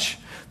it much.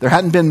 There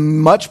hadn't been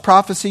much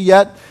prophecy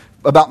yet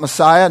about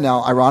Messiah.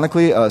 Now,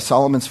 ironically,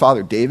 Solomon's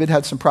father David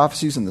had some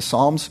prophecies in the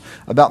Psalms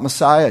about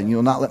Messiah, and you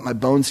will not let my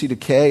bones see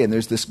decay, and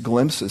there's this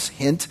glimpse, this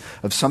hint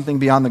of something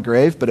beyond the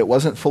grave, but it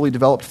wasn't fully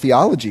developed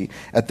theology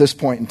at this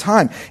point in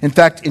time. In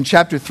fact, in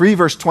chapter 3,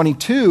 verse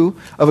 22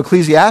 of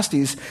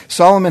Ecclesiastes,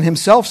 Solomon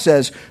himself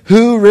says,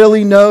 who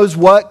really knows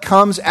what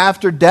comes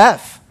after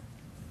death?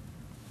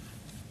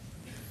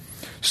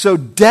 So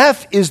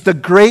death is the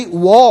great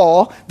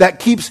wall that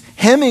keeps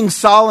hemming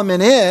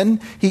Solomon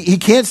in. He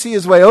can't see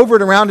his way over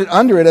it, around it,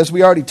 under it, as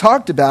we already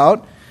talked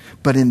about.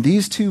 But in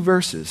these two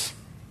verses,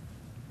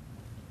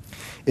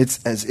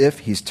 it's as if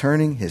he's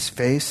turning his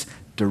face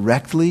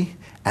directly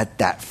at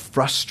that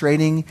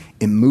frustrating,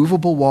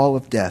 immovable wall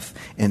of death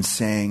and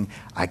saying,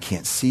 I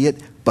can't see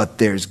it, but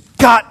there's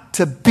got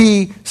to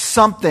be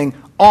something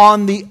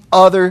on the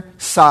other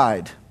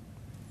side.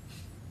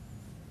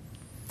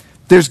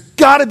 There's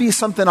got to be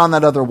something on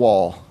that other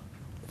wall.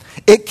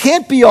 It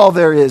can't be all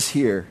there is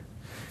here.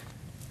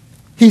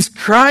 He's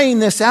crying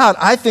this out,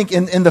 I think,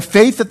 in the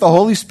faith that the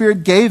Holy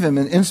Spirit gave him,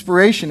 in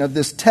inspiration of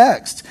this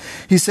text.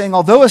 He's saying,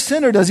 although a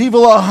sinner does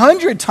evil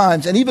 100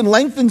 times and even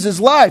lengthens his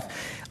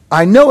life,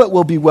 I know it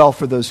will be well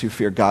for those who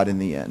fear God in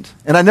the end.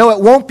 And I know it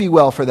won't be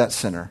well for that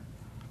sinner.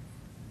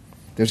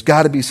 There's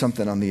got to be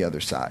something on the other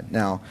side.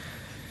 Now,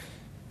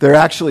 there are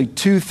actually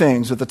two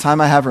things. With the time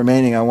I have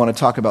remaining, I want to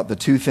talk about the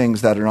two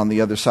things that are on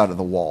the other side of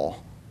the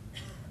wall.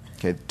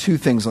 Okay, two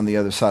things on the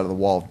other side of the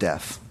wall of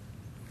death.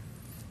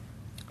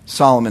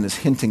 Solomon is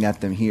hinting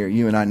at them here.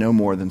 You and I know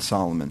more than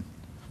Solomon.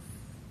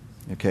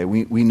 Okay,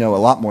 we know a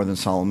lot more than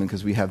Solomon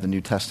because we have the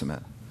New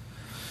Testament.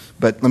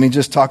 But let me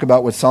just talk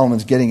about what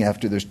Solomon's getting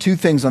after. There's two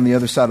things on the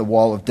other side of the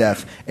wall of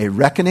death: a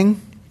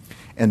reckoning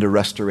and a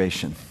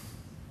restoration.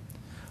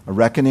 A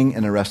reckoning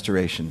and a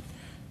restoration.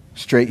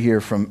 Straight here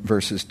from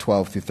verses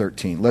 12 through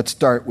 13. Let's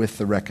start with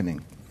the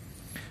reckoning.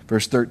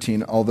 Verse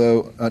 13,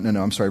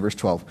 verse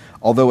 12.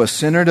 Although a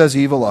sinner does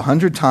evil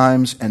 100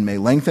 times and may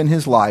lengthen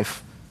his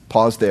life,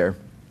 pause there.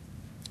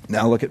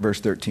 Now look at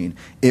verse 13.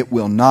 It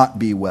will not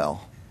be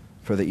well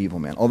for the evil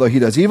man. Although he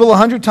does evil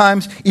 100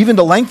 times, even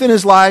to lengthen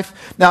his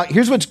life. Now,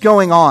 here's what's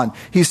going on.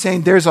 He's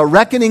saying there's a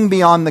reckoning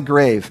beyond the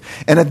grave.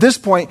 And at this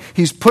point,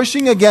 he's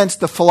pushing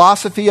against the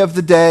philosophy of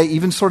the day,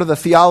 even sort of the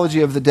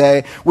theology of the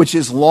day, which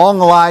is long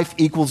life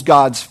equals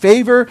God's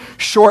favor,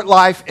 short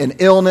life and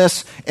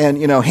illness and,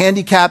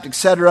 handicapped,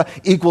 etc.,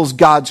 equals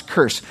God's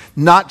curse.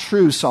 Not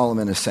true,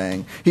 Solomon is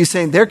saying. He's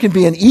saying there can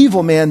be an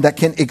evil man that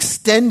can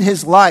extend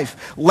his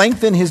life,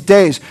 lengthen his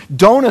days.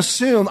 Don't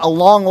assume a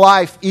long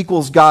life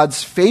equals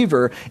God's favor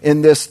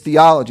in this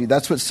theology.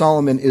 That's what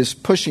Solomon is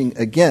pushing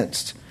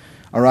against.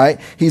 All right?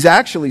 He's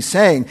actually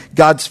saying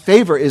God's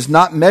favor is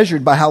not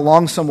measured by how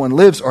long someone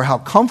lives or how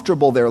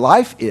comfortable their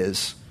life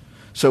is.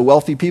 So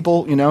wealthy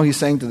people, he's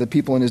saying to the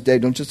people in his day,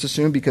 don't just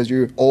assume because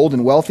you're old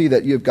and wealthy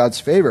that you have God's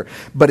favor.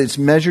 But it's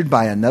measured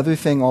by another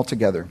thing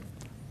altogether.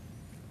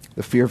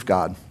 The fear of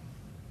God.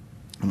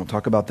 And we'll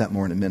talk about that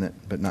more in a minute,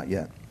 but not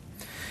yet.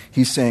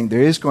 He's saying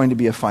there is going to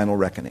be a final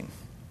reckoning.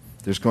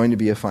 There's going to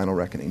be a final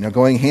reckoning. Now,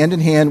 going hand in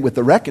hand with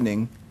the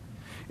reckoning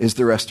is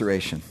the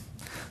restoration.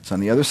 So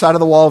on the other side of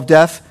the wall of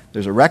death,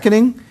 there's a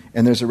reckoning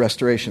and there's a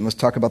restoration. Let's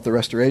talk about the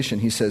restoration.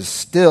 He says,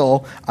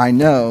 still I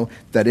know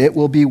that it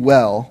will be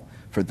well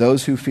for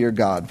those who fear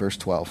God. Verse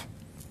 12.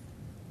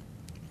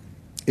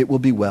 It will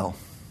be well.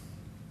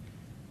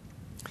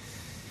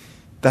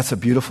 That's a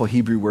beautiful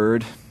Hebrew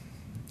word.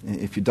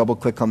 If you double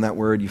click on that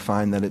word, you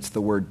find that it's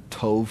the word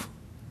tov,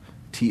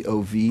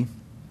 T-O-V.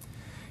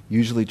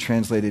 Usually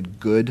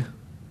translated good.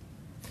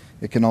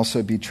 It can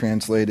also be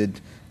translated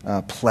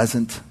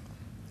pleasant,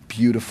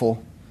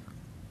 beautiful,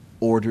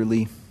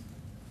 orderly,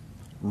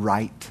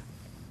 right.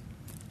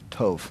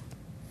 Tov.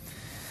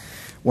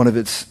 One of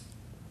its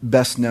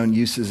best known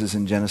uses is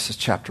in Genesis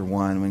chapter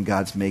 1 when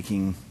God's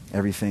making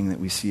everything that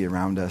we see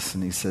around us.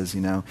 And he says,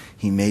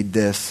 he made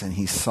this and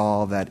he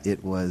saw that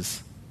it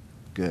was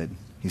good.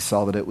 He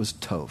saw that it was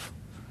tov.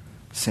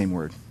 Same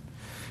word.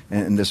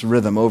 And this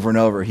rhythm over and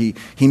over. He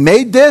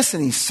made this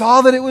and he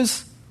saw that it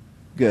was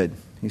good.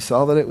 He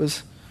saw that it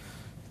was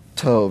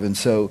tov. And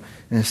so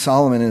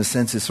Solomon, in a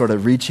sense, is sort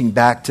of reaching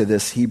back to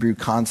this Hebrew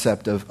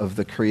concept of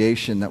the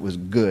creation that was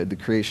good, the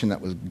creation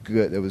that was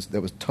good, that was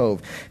tov.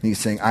 And he's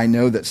saying, I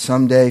know that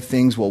someday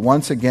things will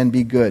once again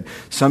be good.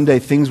 Someday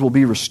things will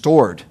be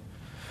restored.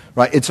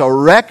 Right? It's a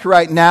wreck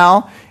right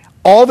now.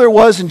 All there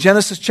was in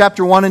Genesis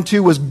chapter 1 and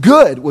 2 was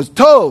good, was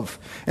tov.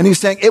 And he's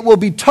saying it will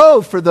be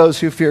tov for those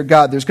who fear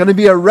God. There's going to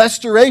be a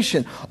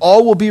restoration.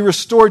 All will be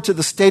restored to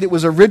the state it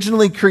was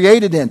originally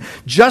created in.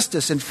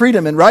 Justice and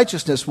freedom and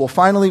righteousness will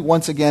finally,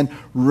 once again,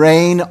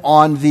 reign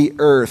on the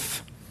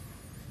earth.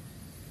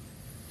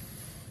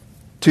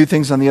 Two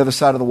things on the other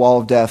side of the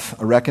wall of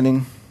death, a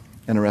reckoning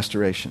and a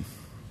restoration.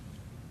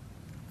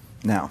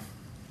 Now,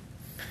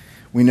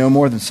 we know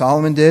more than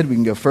Solomon did. We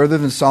can go further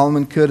than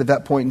Solomon could at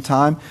that point in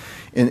time.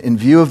 In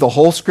view of the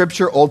whole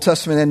Scripture, Old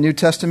Testament and New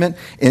Testament,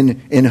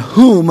 in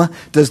whom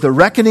does the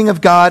reckoning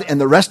of God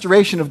and the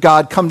restoration of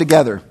God come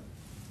together?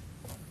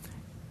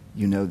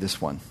 You know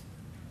this one.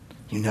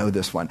 You know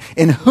this one.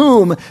 In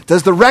whom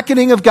does the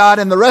reckoning of God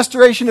and the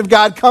restoration of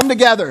God come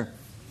together?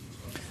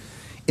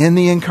 In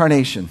the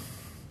incarnation,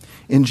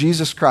 in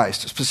Jesus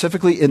Christ,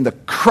 specifically in the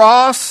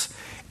cross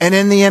and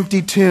in the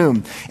empty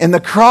tomb. In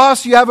the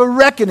cross, you have a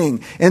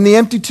reckoning. In the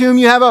empty tomb,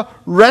 you have a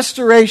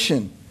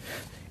restoration.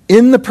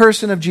 In the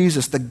person of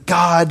Jesus, the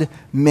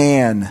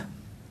God-man.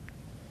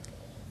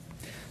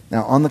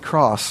 Now, on the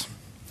cross,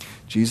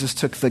 Jesus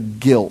took the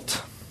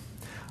guilt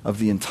of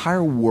the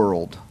entire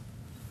world,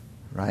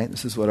 right?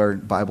 This is what our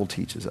Bible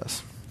teaches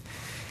us.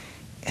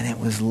 And it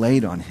was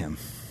laid on him.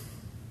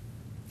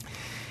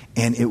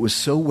 And it was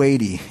so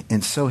weighty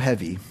and so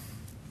heavy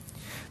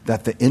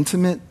that the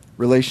intimate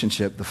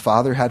relationship the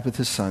Father had with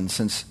his Son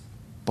since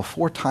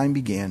before time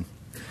began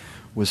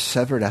was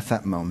severed at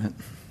that moment.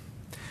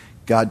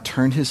 God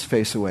turned his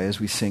face away, as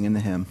we sing in the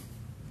hymn,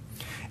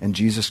 and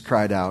Jesus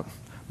cried out,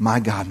 my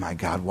God,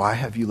 why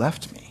have you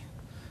left me?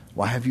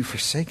 Why have you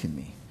forsaken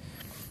me?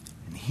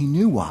 And he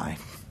knew why.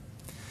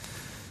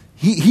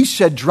 He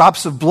shed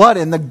drops of blood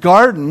in the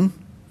garden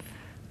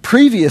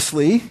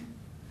previously,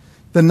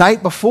 the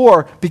night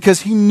before,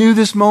 because he knew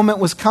this moment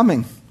was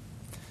coming.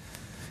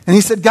 And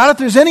he said, God, if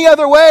there's any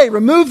other way,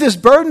 remove this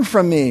burden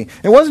from me.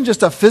 It wasn't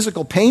just a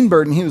physical pain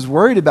burden he was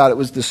worried about. It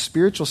was the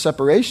spiritual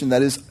separation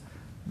that is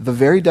the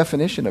very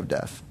definition of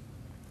death.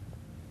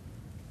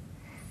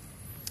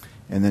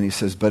 And then he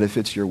says, but if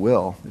it's your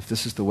will, if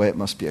this is the way it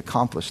must be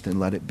accomplished, then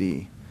let it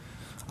be.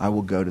 I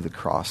will go to the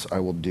cross. I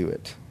will do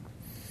it.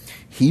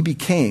 He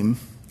became,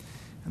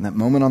 in that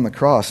moment on the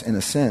cross, in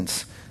a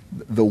sense,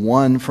 the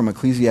one from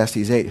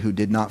Ecclesiastes 8 who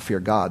did not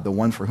fear God, the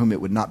one for whom it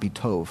would not be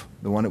tov,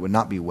 the one it would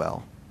not be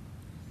well.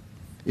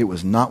 It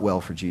was not well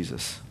for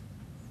Jesus.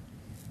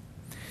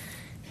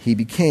 He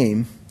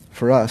became,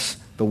 for us,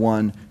 the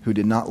one who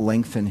did not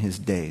lengthen his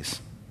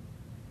days.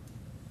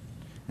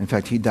 In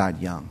fact, he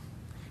died young.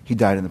 He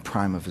died in the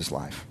prime of his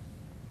life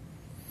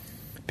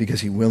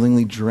because he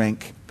willingly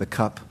drank the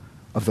cup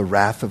of the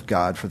wrath of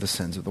God for the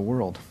sins of the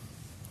world.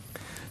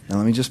 Now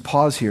let me just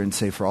pause here and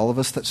say, for all of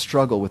us that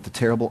struggle with the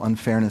terrible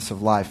unfairness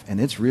of life, and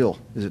it's real,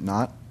 is it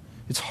not?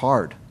 It's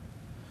hard,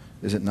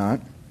 is it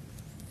not?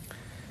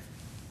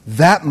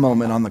 That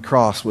moment on the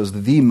cross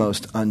was the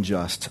most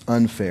unjust,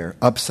 unfair,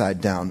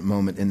 upside-down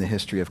moment in the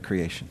history of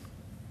creation.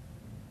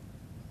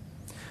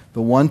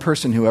 The one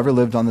person who ever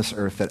lived on this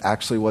earth that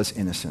actually was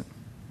innocent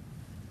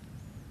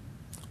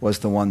was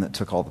the one that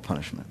took all the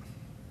punishment.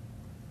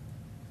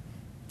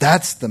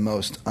 That's the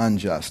most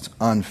unjust,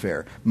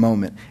 unfair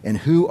moment. And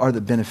who are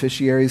the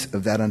beneficiaries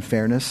of that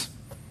unfairness?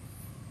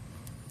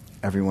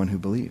 Everyone who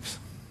believes.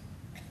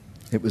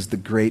 It was the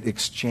great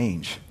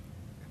exchange.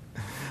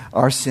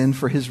 Our sin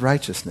for his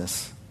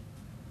righteousness.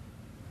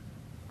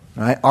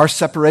 Right? Our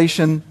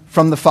separation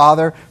from the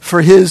Father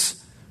for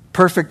his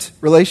perfect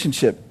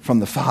relationship from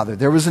the Father.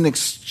 There was an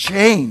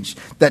exchange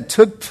that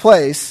took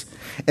place,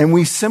 and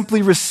we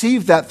simply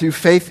receive that through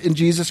faith in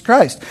Jesus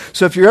Christ.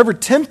 So if you're ever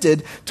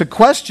tempted to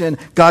question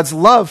God's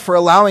love for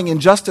allowing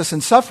injustice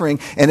and suffering,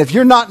 and if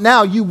you're not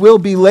now, you will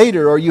be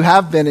later, or you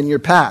have been in your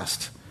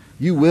past.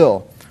 You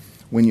will.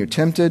 When you're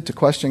tempted to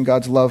question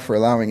God's love for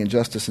allowing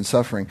injustice and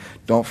suffering,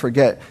 don't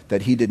forget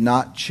that he did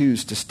not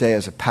choose to stay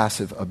as a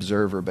passive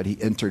observer, but he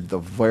entered the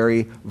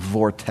very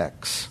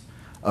vortex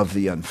of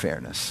the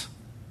unfairness.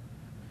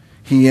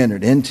 He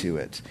entered into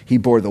it. He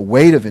bore the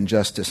weight of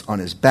injustice on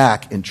his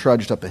back and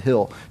trudged up a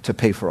hill to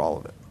pay for all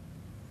of it.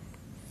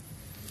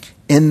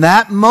 In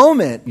that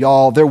moment,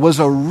 y'all, there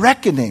was a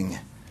reckoning.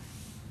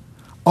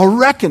 A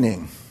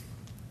reckoning.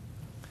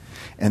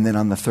 And then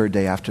on the third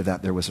day after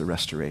that, there was a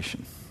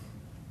restoration.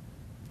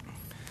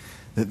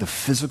 The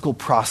physical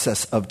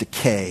process of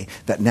decay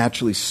that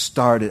naturally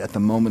started at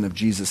the moment of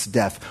Jesus'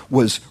 death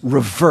was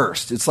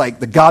reversed. It's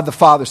like God the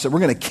Father said,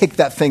 we're going to kick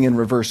that thing in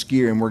reverse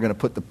gear and we're going to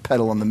put the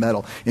pedal on the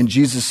metal. And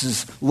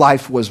Jesus'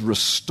 life was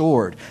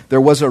restored.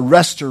 There was a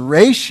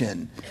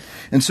restoration.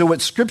 And so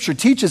what Scripture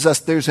teaches us,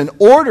 there's an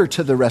order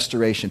to the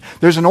restoration.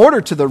 There's an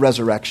order to the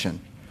resurrection.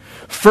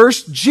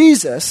 First,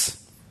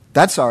 Jesus,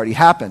 that's already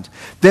happened.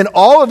 Then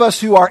all of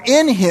us who are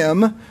in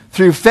him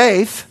through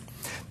faith,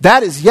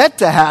 that is yet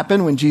to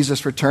happen when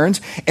Jesus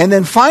returns. And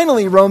then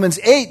finally, Romans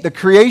 8, the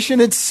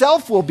creation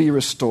itself will be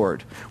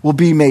restored, will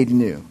be made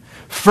new.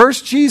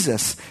 First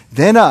Jesus,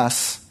 then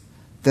us,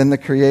 then the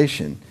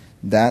creation.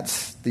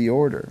 That's the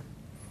order.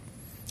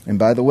 And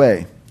by the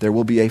way, there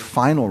will be a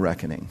final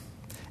reckoning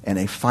and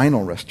a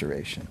final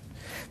restoration.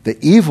 The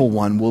evil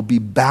one will be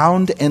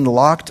bound and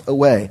locked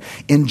away.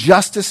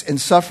 Injustice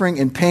and suffering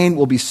and pain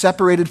will be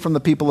separated from the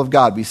people of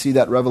God. We see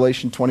that in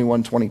Revelation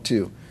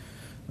 21:22.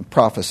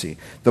 Prophecy.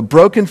 The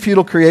broken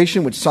futile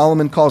creation, which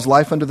Solomon calls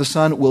life under the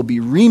sun, will be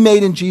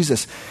remade in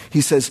Jesus. He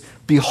says,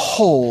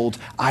 behold,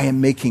 I am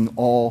making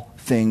all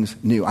things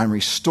new. I'm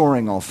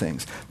restoring all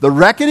things. The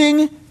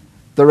reckoning,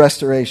 the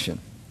restoration.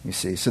 You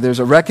see, so there's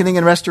a reckoning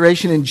and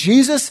restoration in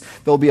Jesus.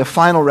 There'll be a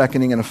final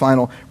reckoning and a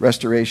final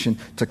restoration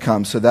to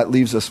come. So that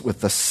leaves us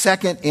with the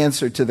second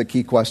answer to the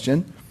key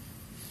question.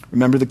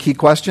 Remember the key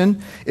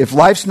question? If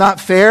life's not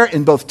fair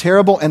in both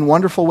terrible and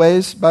wonderful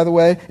ways, by the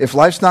way, if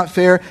life's not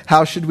fair,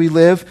 how should we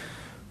live?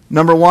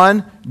 Number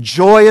one,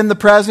 joy in the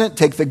present.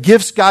 Take the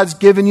gifts God's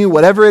given you,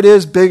 whatever it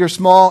is, big or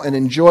small, and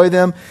enjoy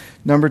them.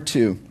 Number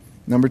two,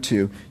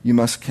 you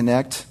must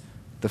connect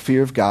the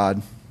fear of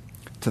God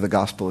to the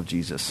gospel of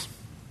Jesus.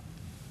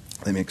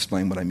 Let me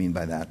explain what I mean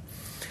by that.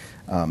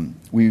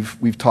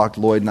 We've talked,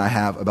 Lloyd and I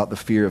have, about the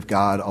fear of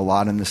God a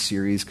lot in this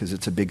series because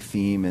it's a big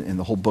theme, and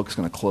the whole book's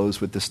going to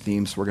close with this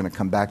theme, so we're going to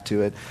come back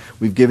to it.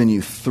 We've given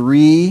you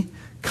 3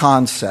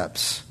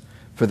 concepts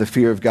for the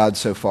fear of God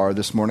so far.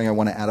 This morning I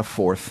want to add a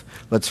 4th.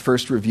 Let's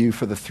first review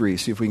for the 3.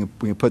 See if we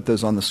can put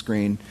those on the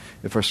screen,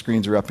 if our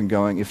screens are up and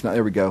going. If not,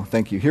 there we go.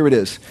 Thank you. Here it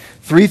is.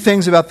 3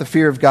 things about the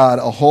fear of God.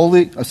 A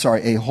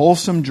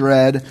wholesome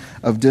dread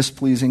of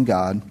displeasing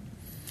God,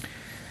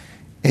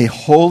 a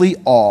holy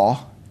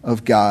awe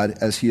of God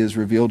as he is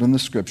revealed in the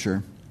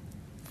Scripture,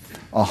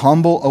 a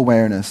humble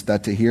awareness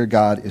that to hear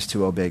God is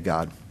to obey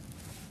God.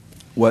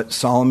 What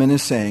Solomon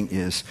is saying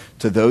is,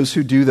 to those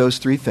who do those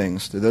 3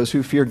 things, to those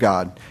who fear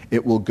God,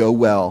 it will go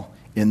well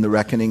in the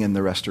reckoning and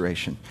the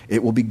restoration.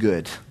 It will be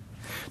good.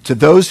 To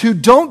those who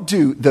don't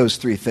do those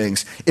 3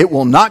 things, it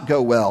will not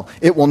go well.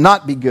 It will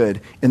not be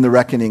good in the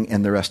reckoning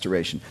and the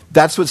restoration.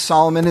 That's what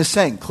Solomon is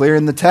saying. Clear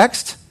in the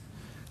text?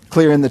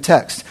 Clear in the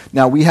text.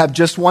 Now, we have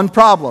just one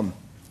problem.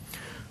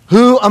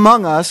 Who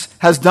among us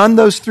has done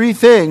those 3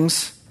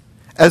 things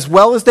as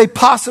well as they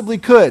possibly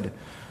could?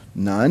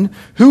 None.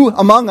 Who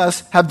among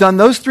us have done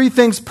those 3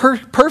 things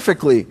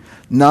perfectly?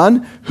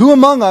 None. Who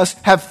among us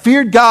have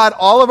feared God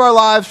all of our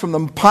lives from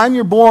the time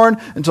you're born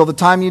until the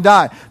time you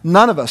die?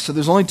 None of us. So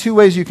there's only 2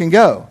 ways you can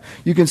go.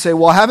 You can say,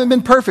 well, I haven't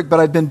been perfect,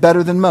 but I've been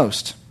better than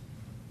most.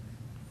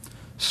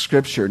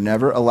 Scripture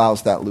never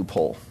allows that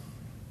loophole.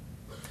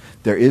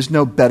 There is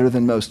no better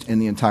than most in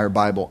the entire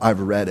Bible. I've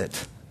read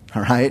it.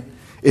 All right?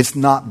 It's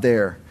not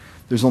there.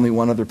 There's only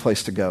one other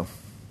place to go.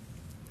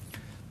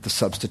 The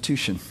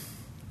substitution.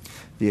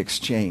 The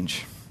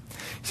exchange.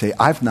 You say,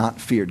 I've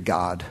not feared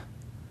God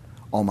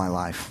all my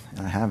life.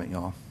 And I haven't,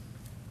 y'all.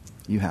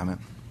 You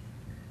haven't.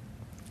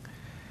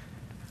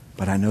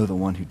 But I know the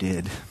one who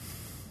did.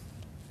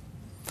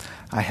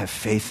 I have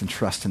faith and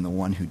trust in the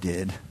one who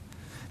did.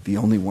 the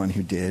only one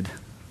who did.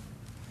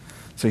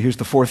 So here's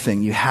the fourth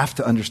thing you have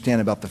to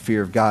understand about the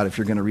fear of God if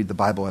you're going to read the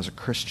Bible as a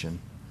Christian.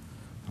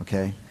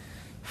 Okay?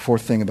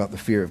 Fourth thing about the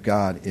fear of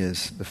God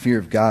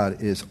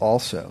is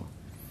also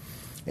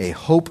a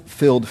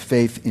hope-filled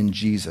faith in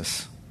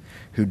Jesus,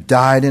 who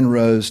died and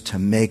rose to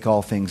make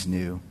all things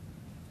new,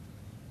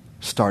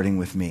 starting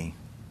with me,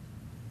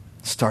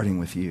 starting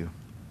with you.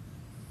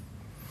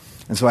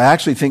 And so I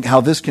actually think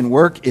how this can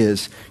work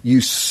is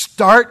you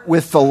start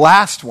with the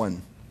last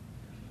one.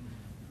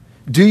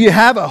 Do you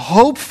have a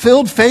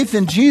hope-filled faith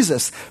in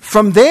Jesus?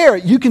 From there,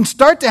 you can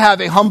start to have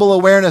a humble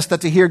awareness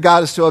that to hear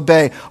God is to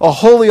obey, a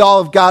holy awe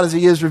of God as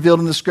he is revealed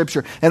in the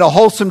Scripture, and a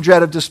wholesome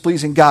dread of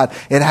displeasing God.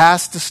 It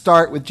has to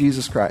start with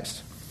Jesus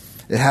Christ.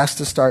 It has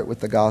to start with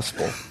the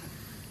gospel.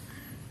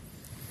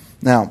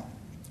 Now,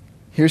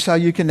 here's how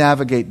you can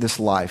navigate this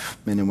life,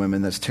 men and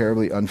women, that's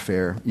terribly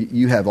unfair.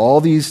 You have all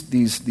these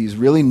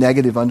really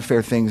negative,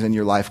 unfair things in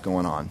your life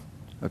going on.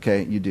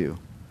 Okay? You do.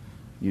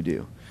 You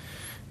do.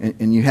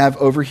 And you have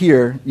over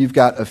here, you've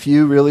got a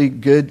few really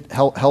good,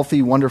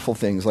 healthy, wonderful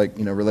things like,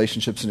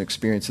 relationships and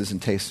experiences and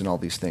tastes and all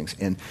these things.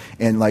 And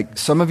like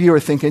some of you are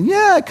thinking,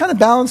 yeah, it kind of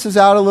balances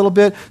out a little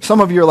bit.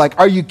 Some of you are like,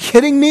 are you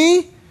kidding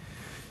me?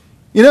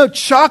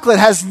 Chocolate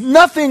has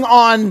nothing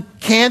on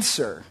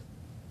cancer.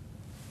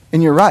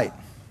 And you're right.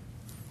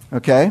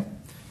 Okay?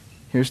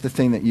 Here's the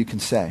thing that you can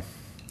say.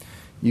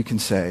 You can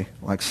say,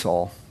 like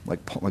Saul,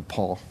 like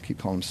Paul, keep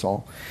calling him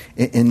Saul,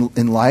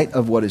 in light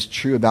of what is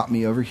true about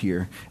me over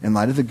here, in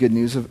light of the good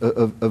news of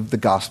the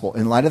gospel,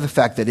 in light of the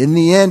fact that in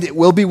the end it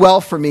will be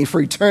well for me for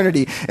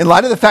eternity, in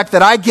light of the fact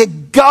that I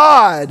get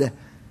God,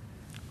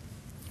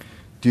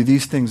 do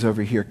these things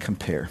over here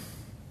compare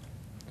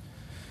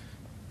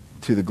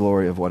to the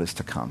glory of what is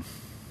to come?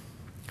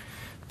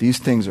 These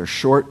things are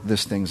short,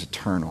 this thing's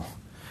eternal.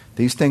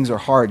 These things are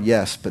hard,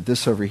 yes, but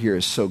this over here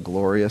is so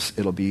glorious.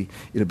 It'll be,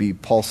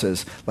 Paul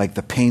says, like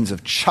the pains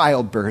of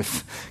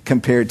childbirth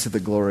compared to the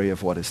glory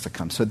of what is to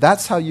come. So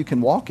that's how you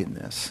can walk in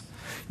this.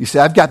 You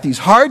say, I've got these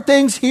hard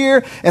things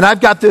here, and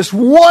I've got this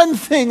one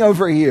thing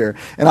over here,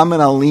 and I'm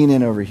going to lean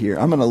in over here.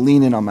 I'm going to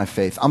lean in on my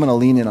faith. I'm going to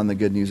lean in on the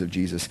good news of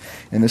Jesus.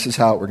 And this is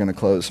how we're going to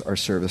close our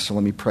service. So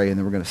let me pray, and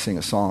then we're going to sing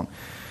a song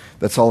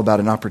that's all about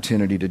an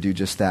opportunity to do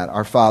just that.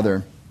 Our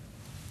Father,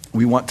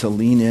 we want to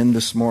lean in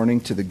this morning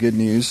to the good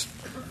news.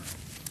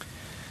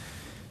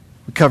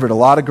 We covered a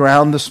lot of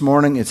ground this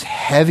morning. It's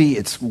heavy,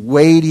 it's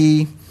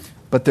weighty,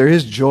 but there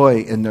is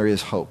joy and there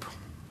is hope.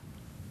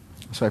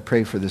 So I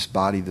pray for this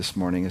body this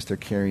morning as they're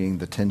carrying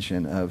the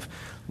tension of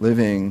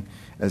living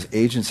as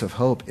agents of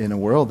hope in a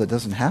world that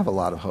doesn't have a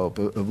lot of hope,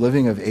 of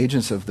living as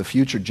agents of the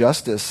future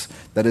justice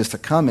that is to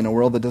come in a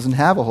world that doesn't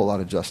have a whole lot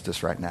of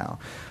justice right now,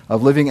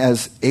 of living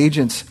as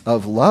agents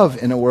of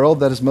love in a world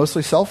that is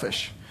mostly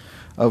selfish,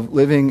 of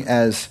living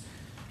as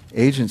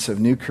agents of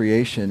new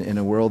creation in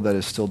a world that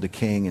is still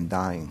decaying and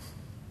dying.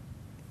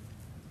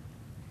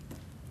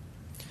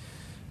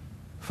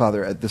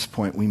 Father, at this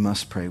point, we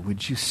must pray,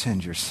 would you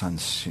send your Son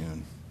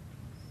soon?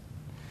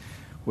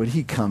 Would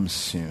he come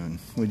soon?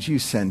 Would you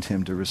send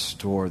him to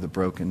restore the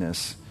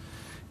brokenness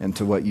and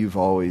to what you've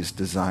always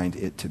designed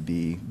it to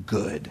be,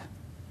 good?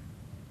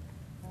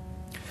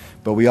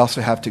 But we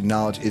also have to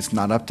acknowledge it's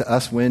not up to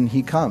us when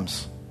he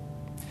comes.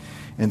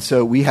 And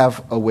so we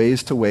have a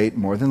ways to wait,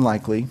 more than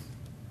likely.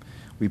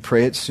 We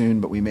pray it soon,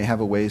 but we may have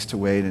a ways to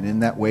wait. And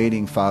in that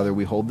waiting, Father,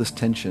 we hold this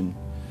tension.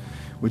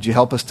 Would you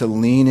help us to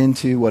lean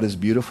into what is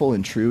beautiful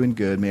and true and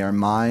good? May our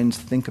minds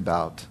think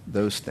about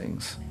those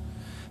things.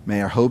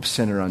 May our hope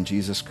center on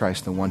Jesus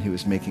Christ, the one who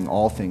is making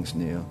all things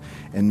new.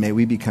 And may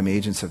we become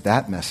agents of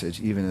that message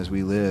even as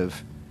we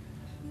live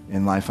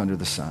in life under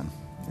the sun.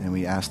 And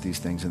we ask these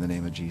things in the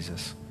name of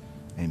Jesus.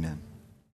 Amen.